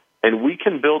now, and we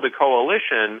can build a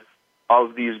coalition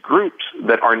of these groups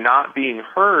that are not being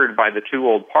heard by the two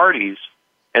old parties,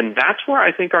 and that's where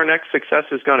I think our next success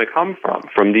is going to come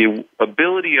from the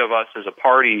ability of us as a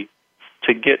party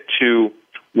to get to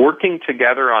working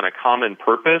together on a common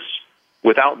purpose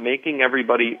without making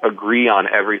everybody agree on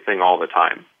everything all the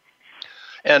time.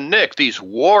 And Nick, these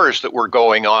wars that were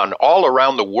going on all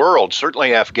around the world,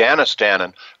 certainly Afghanistan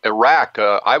and Iraq,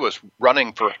 I was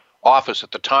running for office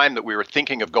at the time that we were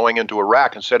thinking of going into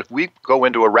Iraq and said, if we go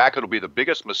into Iraq, it'll be the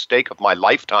biggest mistake of my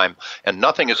lifetime. And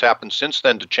nothing has happened since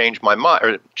then to change my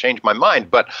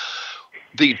mind. But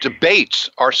the debates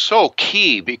are so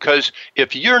key because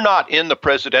if you're not in the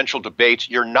presidential debates,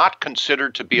 you're not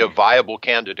considered to be a viable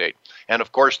candidate. And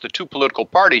of course, the two political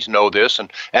parties know this.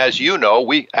 And as you know,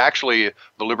 we actually,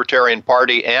 the Libertarian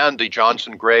Party and the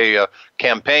Johnson Gray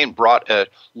campaign brought a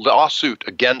lawsuit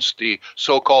against the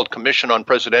so-called Commission on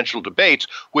Presidential Debates,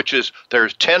 which is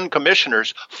there's 10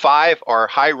 commissioners, 5 are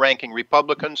high-ranking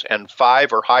Republicans and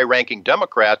 5 are high-ranking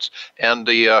Democrats. And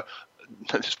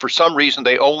for some reason,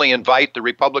 they only invite the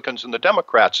Republicans and the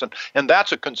Democrats. And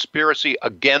that's a conspiracy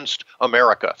against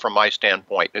America from my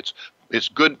standpoint. It's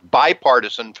good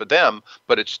bipartisan for them,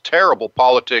 but it's terrible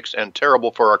politics and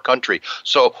terrible for our country.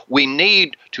 So we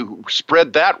need to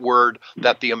spread that word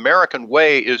that the American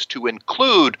way is to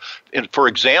include, for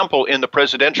example, in the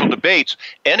presidential debates,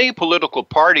 any political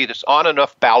party that's on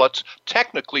enough ballots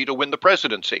technically to win the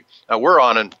presidency. Now, we're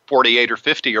on in 48 or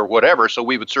 50 or whatever, so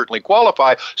we would certainly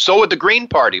qualify. So would the Green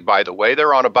Party, by the way.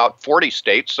 They're on about 40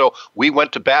 states, so we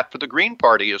went to bat for the Green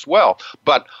Party as well.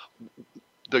 But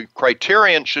the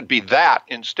criterion should be that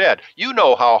instead. You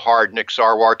know how hard, Nick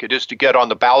Sarwark, it is to get on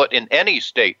the ballot in any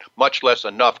state, much less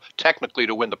enough technically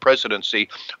to win the presidency.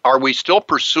 Are we still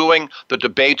pursuing the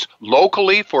debates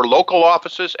locally for local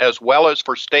offices as well as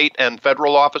for state and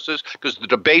federal offices? Because the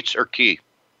debates are key.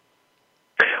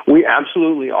 We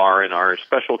absolutely are, and our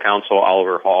special counsel,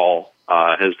 Oliver Hall,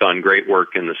 has done great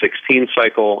work in the 16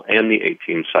 cycle and the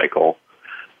 18 cycle.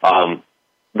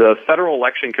 The Federal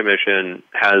Election Commission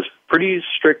has pretty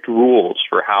strict rules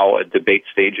for how a debate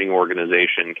staging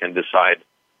organization can decide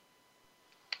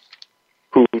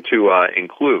who to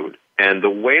include. And the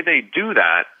way they do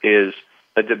that is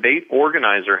a debate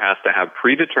organizer has to have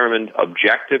predetermined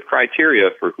objective criteria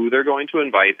for who they're going to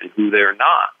invite and who they're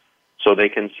not. So they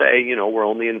can say, we're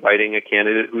only inviting a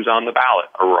candidate who's on the ballot,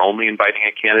 or we're only inviting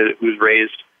a candidate who's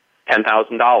raised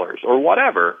 $10,000 or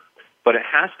whatever. But it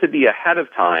has to be ahead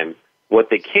of time. What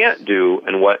they can't do,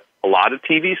 and what a lot of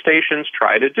TV stations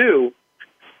try to do,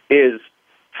 is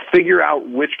figure out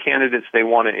which candidates they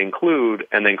want to include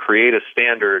and then create a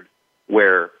standard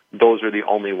where those are the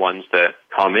only ones that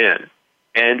come in.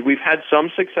 And we've had some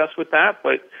success with that,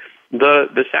 but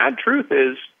the sad truth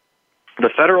is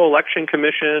the Federal Election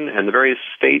Commission and the various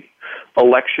state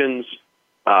elections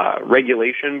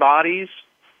regulation bodies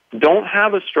don't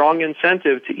have a strong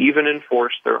incentive to even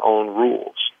enforce their own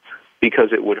rules,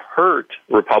 because it would hurt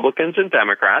Republicans and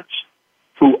Democrats,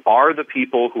 who are the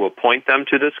people who appoint them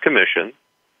to this commission.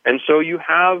 And so you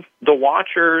have the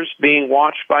watchers being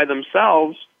watched by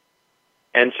themselves,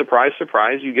 and surprise,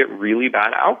 surprise, you get really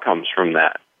bad outcomes from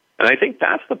that. And I think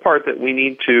that's the part that we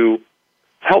need to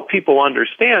help people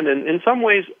understand. And in some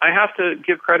ways, I have to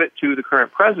give credit to the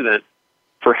current president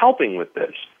for helping with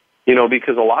this,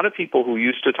 because a lot of people who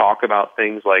used to talk about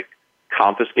things like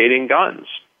confiscating guns,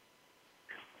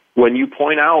 when you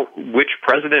point out which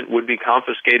president would be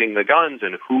confiscating the guns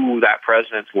and who that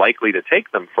president's likely to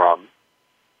take them from,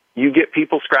 you get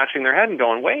people scratching their head and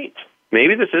going, wait,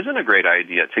 maybe this isn't a great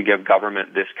idea to give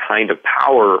government this kind of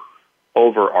power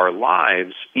over our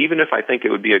lives. Even if I think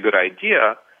it would be a good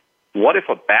idea, what if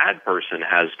a bad person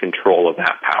has control of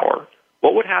that power?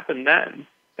 What would happen then?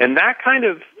 And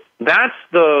that's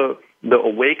the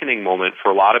awakening moment for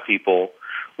a lot of people,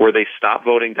 where they stop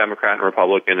voting Democrat and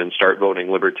Republican and start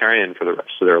voting Libertarian for the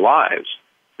rest of their lives,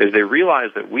 is they realize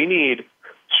that we need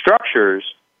structures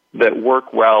that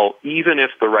work well even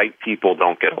if the right people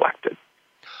don't get elected.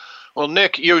 Well,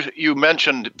 Nick, you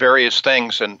mentioned various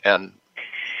things and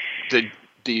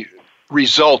the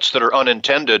results that are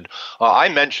unintended. I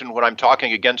mentioned when I'm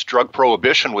talking against drug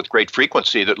prohibition with great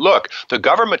frequency that, look, the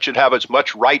government should have as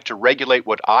much right to regulate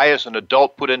what I as an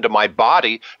adult put into my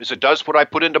body as it does what I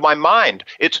put into my mind.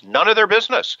 It's none of their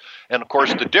business. And of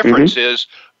course, the difference is,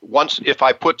 if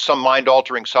I put some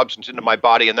mind-altering substance into my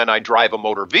body and then I drive a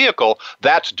motor vehicle,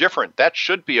 that's different. That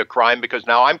should be a crime because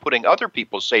now I'm putting other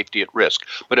people's safety at risk.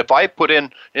 But if I put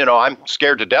in, I'm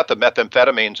scared to death of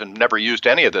methamphetamines and never used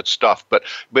any of that stuff. But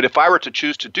if I were to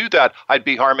choose to do that, I'd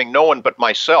be harming no one but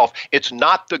myself. It's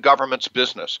not the government's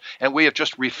business. And we have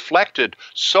just reflected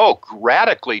so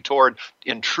radically toward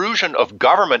intrusion of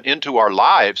government into our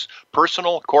lives,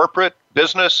 personal, corporate,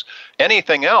 business,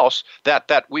 anything else,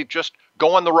 that we've just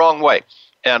going the wrong way.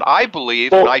 And I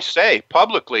believe, and I say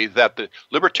publicly, that the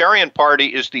Libertarian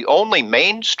Party is the only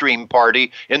mainstream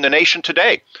party in the nation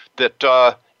today. That,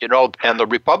 and the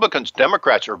Republicans,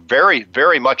 Democrats are very,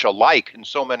 very much alike in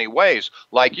so many ways.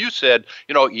 Like you said,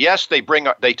 yes,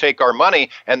 they take our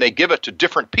money and they give it to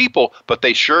different people, but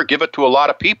they sure give it to a lot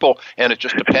of people, and it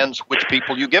just depends which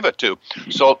people you give it to.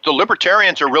 So the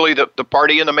Libertarians are really the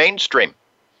party in the mainstream.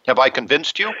 Have I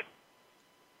convinced you?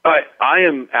 I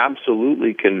am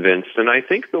absolutely convinced, and I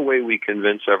think the way we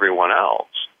convince everyone else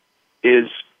is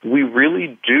we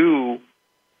really do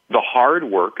the hard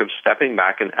work of stepping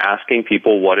back and asking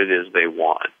people what it is they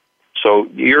want. So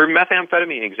your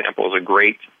methamphetamine example is a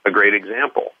great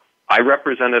example. I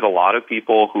represented a lot of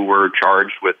people who were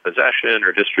charged with possession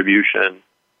or distribution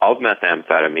of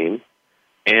methamphetamine,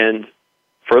 and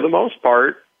for the most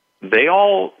part, they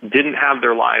all didn't have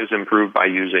their lives improved by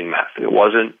using meth. It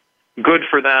wasn't good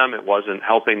for them. It wasn't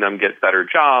helping them get better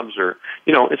jobs, or,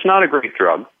 it's not a great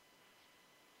drug.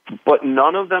 But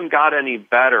none of them got any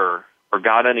better or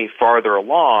got any farther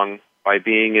along by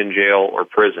being in jail or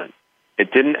prison.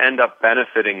 It didn't end up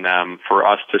benefiting them for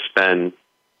us to spend,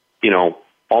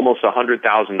 almost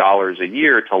 $100,000 a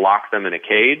year to lock them in a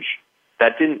cage.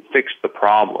 That didn't fix the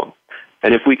problem.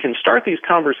 And if we can start these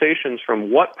conversations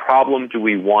from what problem do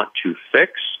we want to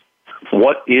fix,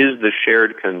 what is the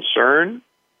shared concern,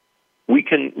 we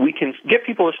can get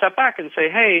people to step back and say,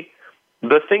 hey,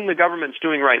 the thing the government's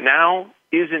doing right now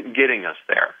isn't getting us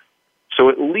there. So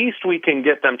at least we can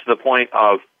get them to the point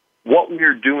of what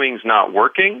we're doing is not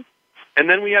working, and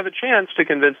then we have a chance to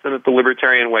convince them that the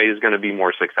libertarian way is going to be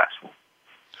more successful.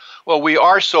 Well, we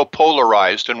are so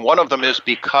polarized, and one of them is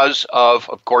because of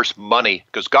course, money,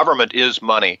 because government is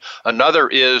money. Another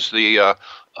is the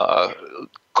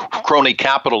crony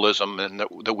capitalism, and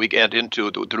that we get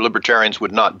into, the libertarians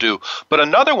would not do. But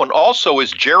another one also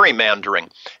is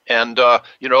gerrymandering. And,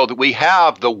 that we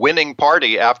have the winning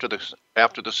party after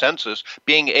the census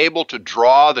being able to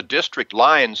draw the district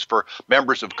lines for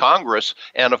members of Congress.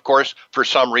 And, of course, for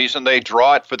some reason, they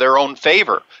draw it for their own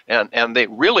favor. And they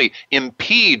really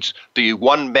impedes the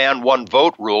one man, one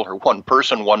vote rule, or one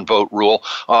person, one vote rule.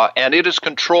 And it is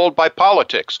controlled by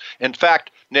politics. In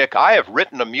fact, Nick, I have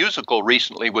written a musical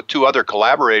recently with two other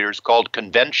collaborators called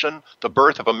Convention, The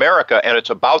Birth of America, and it's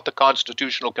about the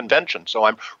Constitutional Convention. So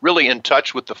I'm really in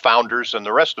touch with the founders and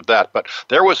the rest of that. But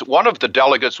there was one of the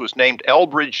delegates was named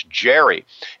Elbridge Gerry,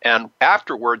 and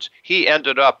afterwards he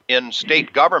ended up in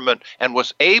state government and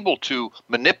was able to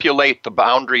manipulate the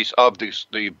boundaries of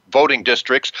the voting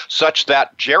districts such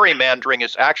that gerrymandering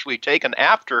is actually taken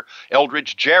after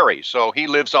Elbridge Gerry. So he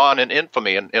lives on in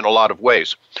infamy in a lot of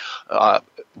ways.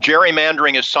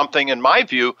 Gerrymandering is something, in my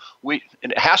view,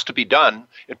 it has to be done.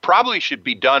 It probably should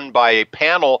be done by a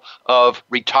panel of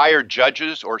retired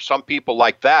judges or some people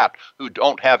like that who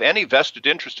don't have any vested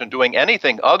interest in doing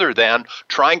anything other than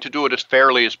trying to do it as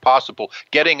fairly as possible,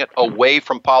 getting it away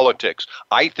from politics.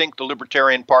 I think the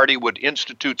Libertarian Party would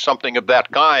institute something of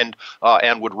that kind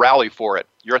and would rally for it.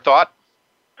 Your thought?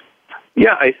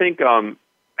 Yeah, I think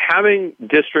having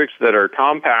districts that are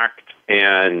compact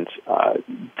and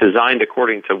designed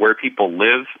according to where people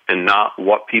live and not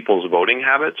what people's voting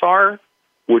habits are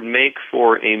would make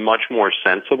for a much more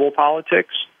sensible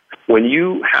politics. When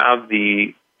you have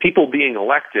the people being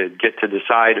elected get to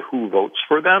decide who votes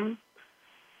for them,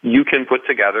 you can put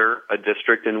together a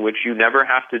district in which you never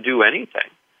have to do anything.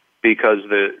 because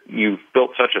you've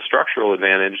built such a structural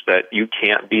advantage that you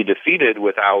can't be defeated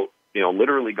without,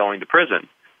 literally going to prison.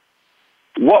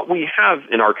 What we have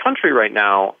in our country right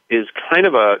now is kind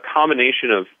of a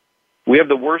combination of, we have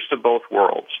the worst of both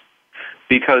worlds.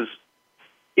 Because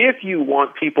if you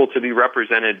want people to be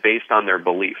represented based on their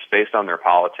beliefs, based on their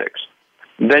politics,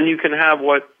 then you can have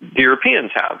what the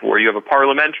Europeans have, where you have a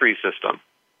parliamentary system.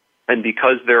 And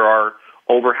because there are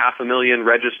over 500,000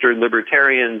 registered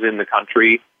libertarians in the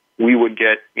country, we would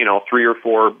get, 3 or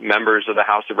 4 members of the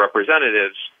House of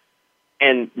Representatives.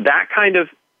 And that kind of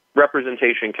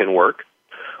representation can work.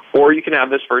 Or you can have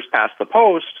this first past the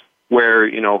post, where,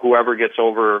 whoever gets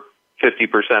over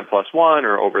 50% plus one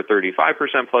or over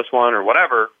 35% plus one or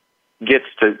whatever gets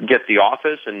to get the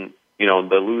office, and,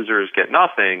 the losers get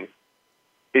nothing.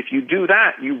 If you do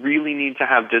that, you really need to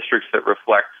have districts that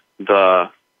reflect the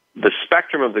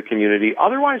spectrum of the community.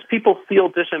 Otherwise, people feel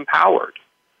disempowered,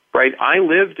 right? I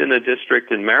lived in a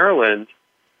district in Maryland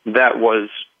that was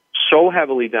so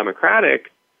heavily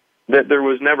Democratic that there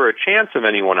was never a chance of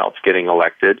anyone else getting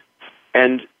elected,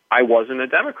 and I wasn't a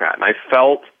Democrat, and I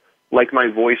felt like my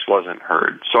voice wasn't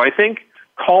heard. So I think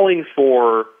calling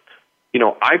for,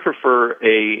 I prefer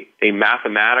a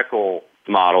mathematical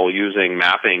model using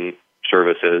mapping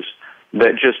services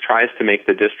that just tries to make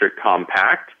the district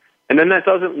compact, and then that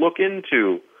doesn't look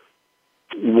into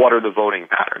what are the voting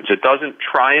patterns. It doesn't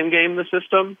try and game the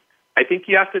system. I think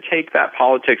you have to take that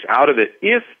politics out of it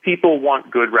if people want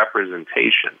good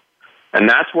representation. And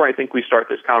that's where I think we start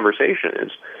this conversation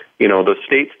is, the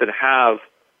states that have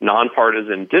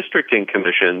nonpartisan districting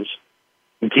commissions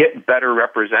get better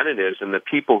representatives, and the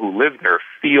people who live there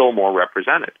feel more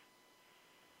represented.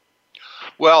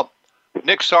 Well,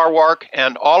 Nick Sarwark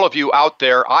and all of you out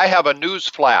there, I have a news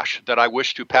flash that I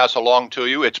wish to pass along to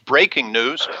you. It's breaking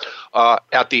news.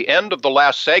 At the end of the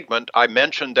last segment, I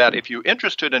mentioned that if you're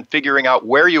interested in figuring out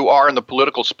where you are in the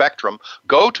political spectrum,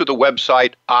 go to the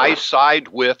website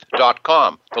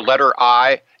isidewith.com, the letter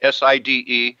I,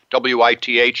 SIDEWITH.com,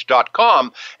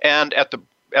 and at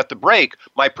the break,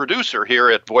 my producer here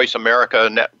at Voice America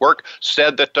Network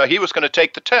said that he was going to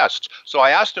take the test. So I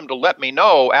asked him to let me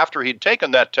know after he'd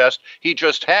taken that test. He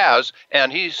just has,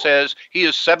 and he says he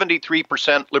is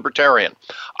 73% libertarian.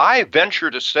 I venture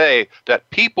to say that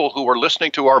people who are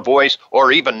listening to our voice,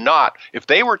 or even not, if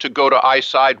they were to go to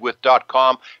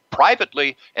isidewith.com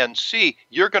privately and see,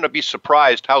 you're going to be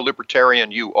surprised how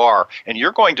libertarian you are. And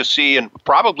you're going to see and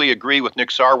probably agree with Nick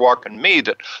Sarwark and me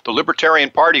that the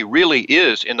Libertarian Party really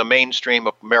is in the mainstream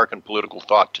of American political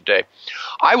thought today.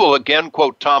 I will again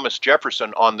quote Thomas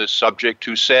Jefferson on this subject,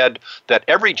 who said that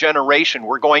every generation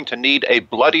we're going to need a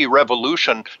bloody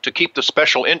revolution to keep the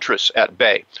special interests at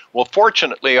bay. Well,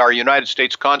 fortunately, our United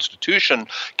States Constitution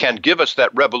can give us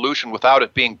that revolution without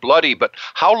it being bloody, but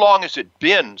how long has it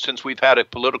been since we've had a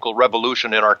political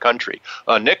revolution in our country?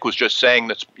 Nick was just saying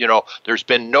that, there's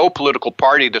been no political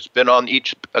party that's been on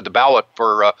each the ballot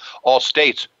for all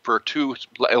states for 2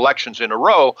 elections in a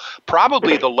row.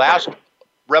 Probably the last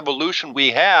revolution we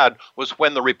had was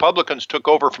when the Republicans took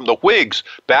over from the Whigs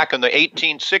back in the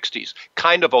 1860s,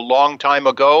 kind of a long time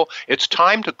ago. It's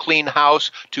time to clean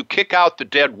house, to kick out the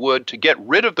dead wood, to get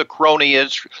rid of the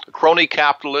crony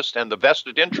capitalist and the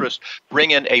vested interest,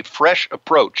 bring in a fresh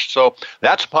approach. So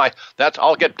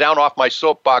I'll get down off my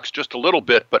soapbox just a little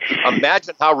bit, but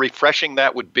imagine how refreshing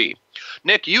that would be.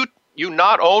 Nick, you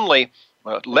not only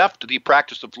left the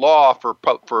practice of law for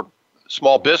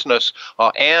small business,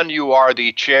 and you are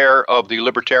the chair of the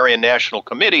Libertarian National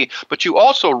Committee, but you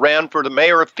also ran for the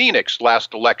mayor of Phoenix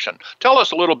last election. Tell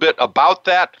us a little bit about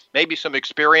that, maybe some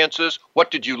experiences.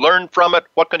 What did you learn from it?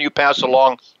 What can you pass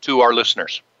along to our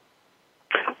listeners?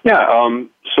 Yeah,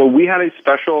 so we had a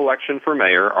special election for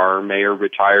mayor. Our mayor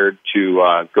retired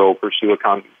to go pursue a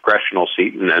congressional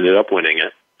seat and ended up winning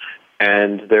it.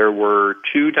 And there were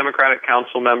 2 Democratic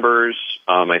council members,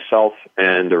 myself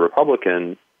and a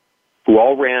Republican, who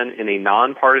all ran in a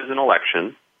nonpartisan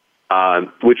election,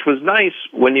 which was nice.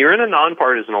 When you're in a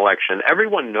nonpartisan election,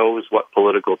 everyone knows what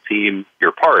political team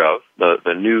you're part of.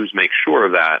 The news makes sure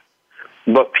of that.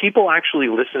 But people actually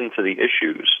listen to the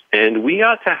issues. And we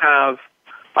got to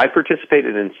I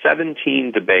participated in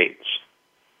 17 debates,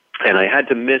 and I had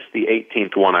to miss the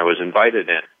 18th one I was invited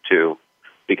into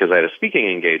because I had a speaking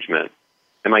engagement.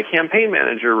 And my campaign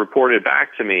manager reported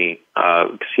back to me,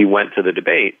 because he went to the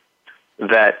debate,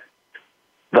 that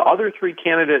the other 3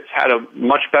 candidates had a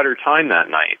much better time that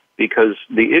night because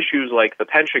the issues like the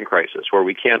pension crisis, where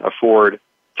we can't afford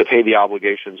to pay the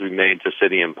obligations we made to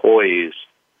city employees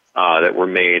that were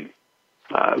made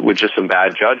with just some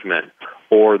bad judgment,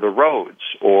 or the roads,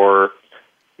 or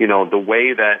the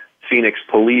way that Phoenix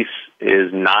police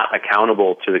is not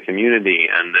accountable to the community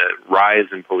and the rise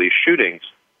in police shootings,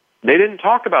 they didn't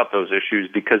talk about those issues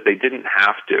because they didn't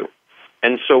have to.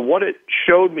 And so what it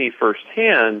showed me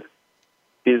firsthand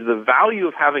is the value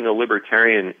of having a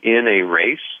libertarian in a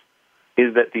race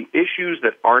is that the issues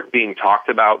that aren't being talked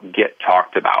about get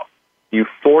talked about. You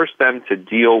force them to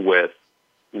deal with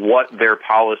what their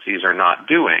policies are not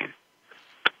doing.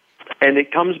 And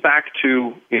it comes back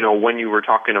to, when you were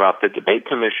talking about the debate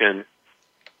commission,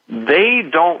 they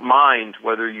don't mind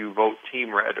whether you vote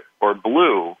team red or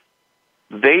blue.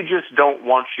 They just don't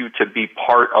want you to be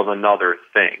part of another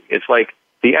thing. It's like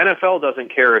the NFL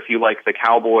doesn't care if you like the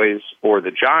Cowboys or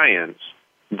the Giants.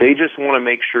 They just want to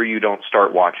make sure you don't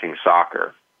start watching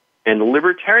soccer. And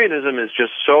libertarianism is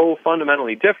just so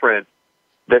fundamentally different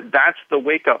that that's the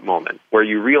wake-up moment where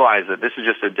you realize that this is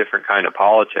just a different kind of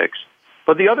politics.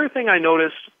 But the other thing I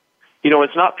noticed,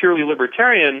 it's not purely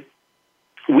libertarian.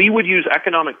 We would use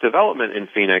economic development in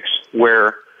Phoenix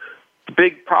where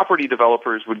big property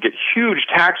developers would get huge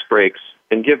tax breaks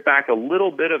and give back a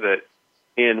little bit of it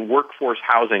in workforce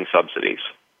housing subsidies.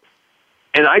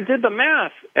 And I did the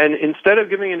math, and instead of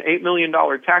giving an $8 million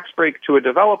tax break to a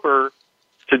developer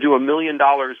to do $1 million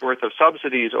worth of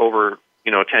subsidies over,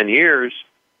 10 years,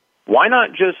 why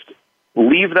not just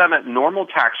leave them at normal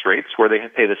tax rates where they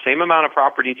pay the same amount of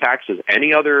property tax as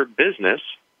any other business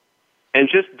and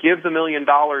just give the $1 million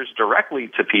directly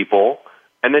to people,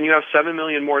 and then you have $7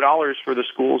 million more for the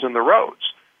schools and the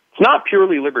roads. It's not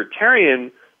purely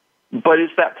libertarian, but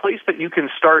it's that place that you can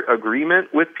start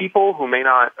agreement with people who may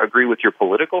not agree with your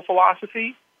political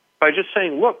philosophy by just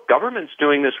saying, look, government's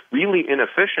doing this really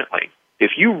inefficiently.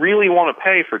 If you really want to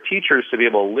pay for teachers to be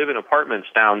able to live in apartments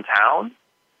downtown,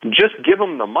 just give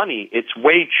them the money. It's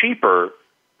way cheaper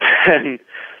than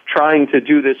trying to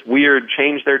do this weird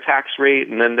change their tax rate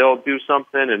and then they'll do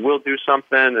something and we'll do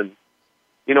something. And,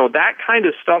 that kind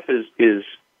of stuff is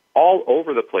all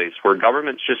over the place where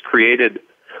government's just created,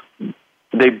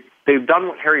 they've done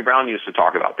what Harry Brown used to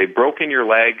talk about. They've broken your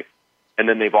leg and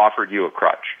then they've offered you a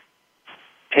crutch.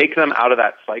 Take them out of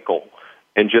that cycle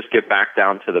and just get back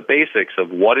down to the basics of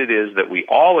what it is that we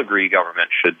all agree government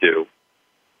should do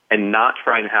and not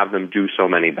try and have them do so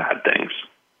many bad things.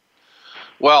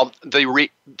 Well,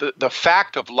 the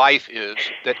fact of life is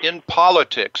that in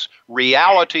politics,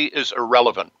 reality is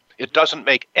irrelevant. It doesn't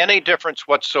make any difference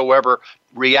whatsoever.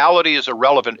 Reality is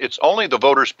irrelevant. It's only the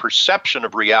voters' perception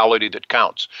of reality that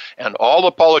counts. And all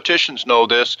the politicians know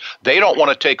this. They don't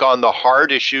want to take on the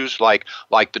hard issues like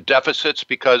the deficits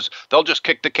because they'll just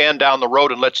kick the can down the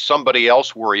road and let somebody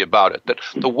else worry about it. That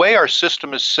the way our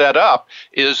system is set up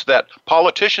is that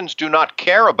politicians do not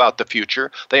care about the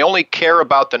future. They only care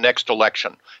about the next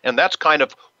election. And that's kind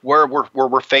of where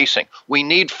we're facing. We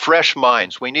need fresh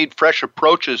minds. We need fresh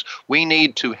approaches. We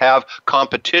need to have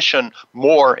competition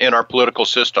more in our political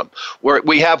system.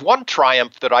 We have one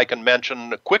triumph that I can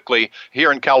mention quickly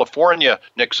here in California,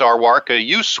 Nick Sarwark.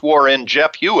 You swore in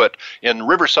Jeff Hewitt in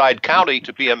Riverside County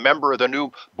to be a member of the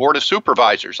new Board of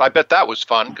Supervisors. I bet that was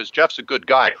fun because Jeff's a good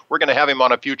guy. We're going to have him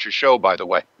on a future show, by the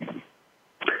way.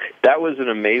 That was an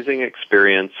amazing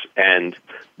experience, and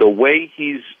the way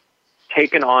he's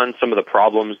taken on some of the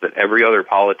problems that every other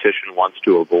politician wants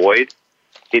to avoid,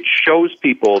 it shows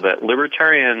people that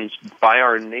libertarians, by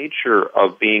our nature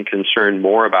of being concerned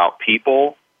more about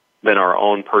people than our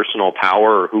own personal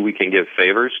power or who we can give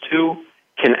favors to,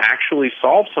 can actually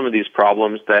solve some of these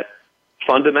problems that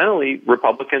fundamentally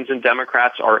Republicans and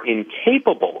Democrats are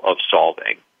incapable of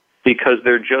solving because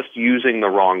they're just using the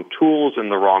wrong tools and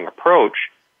the wrong approach.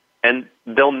 And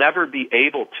they'll never be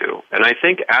able to. And I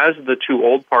think as the two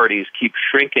old parties keep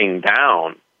shrinking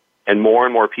down and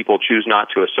more people choose not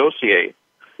to associate,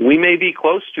 we may be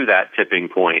close to that tipping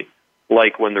point,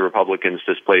 like when the Republicans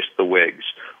displaced the Whigs,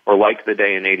 or like the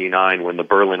day in '89 when the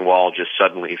Berlin Wall just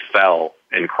suddenly fell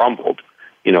and crumbled.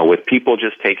 With people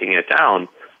just taking it down,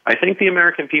 I think the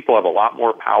American people have a lot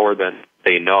more power than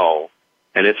they know,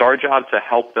 and it's our job to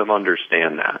help them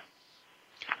understand that.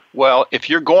 Well, if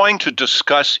you're going to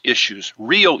discuss issues,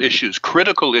 real issues,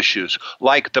 critical issues,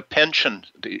 like the pension,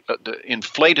 the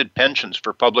inflated pensions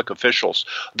for public officials,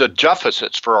 the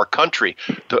deficits for our country,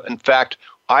 in fact,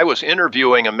 I was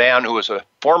interviewing a man who was a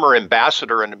former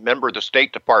ambassador and a member of the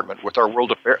State Department with our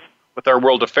World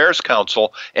Affairs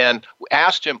Council, and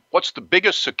asked him, what's the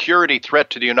biggest security threat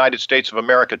to the United States of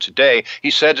America today?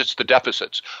 He said it's the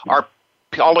deficits. Our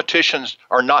politicians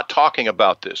are not talking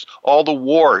about this. All the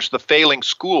wars, the failing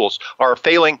schools, our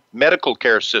failing medical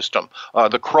care system,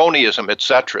 the cronyism,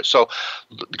 etc. So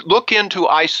look into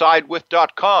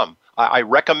isidewith.com. I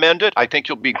recommend it. I think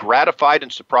you'll be gratified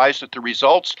and surprised at the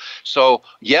results. So,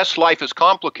 yes, life is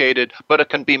complicated, but it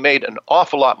can be made an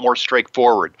awful lot more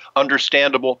straightforward,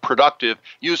 understandable, productive,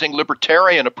 using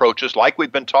libertarian approaches like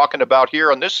we've been talking about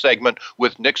here on this segment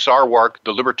with Nick Sarwark,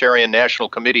 the Libertarian National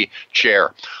Committee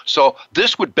chair. So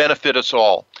this would benefit us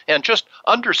all. And just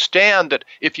understand that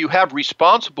if you have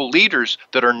responsible leaders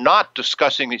that are not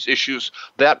discussing these issues,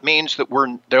 that means that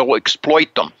they'll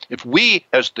exploit them. If we,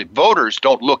 as the voters,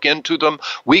 don't look into them,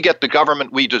 we get the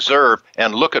government we deserve,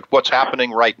 and look at what's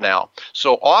happening right now.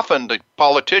 So often the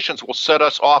politicians will set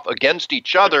us off against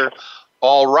each other.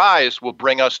 All Rise will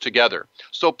bring us together.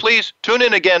 So please tune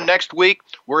in again next week.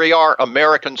 We are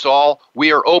Americans all.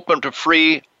 We are open to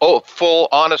free, full,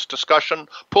 honest discussion,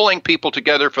 pulling people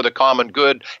together for the common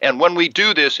good. And when we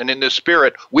do this, and in this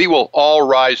spirit, we will all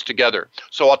rise together.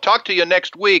 So I'll talk to you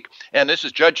next week. And this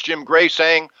is Judge Jim Gray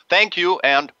saying thank you,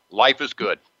 and life is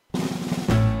good.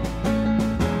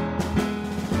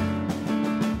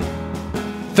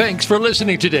 Thanks for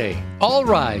listening today. All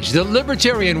Rise, the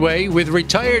Libertarian Way with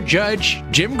retired Judge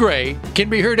Jim Gray can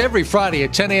be heard every Friday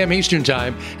at 10 a.m. Eastern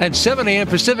Time and 7 a.m.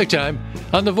 Pacific Time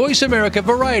on the Voice America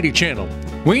Variety Channel.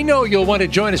 We know you'll want to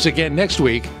join us again next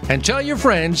week, and tell your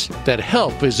friends that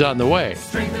help is on the way.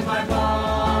 Strengthened by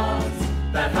bonds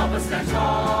that help us stand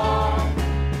tall.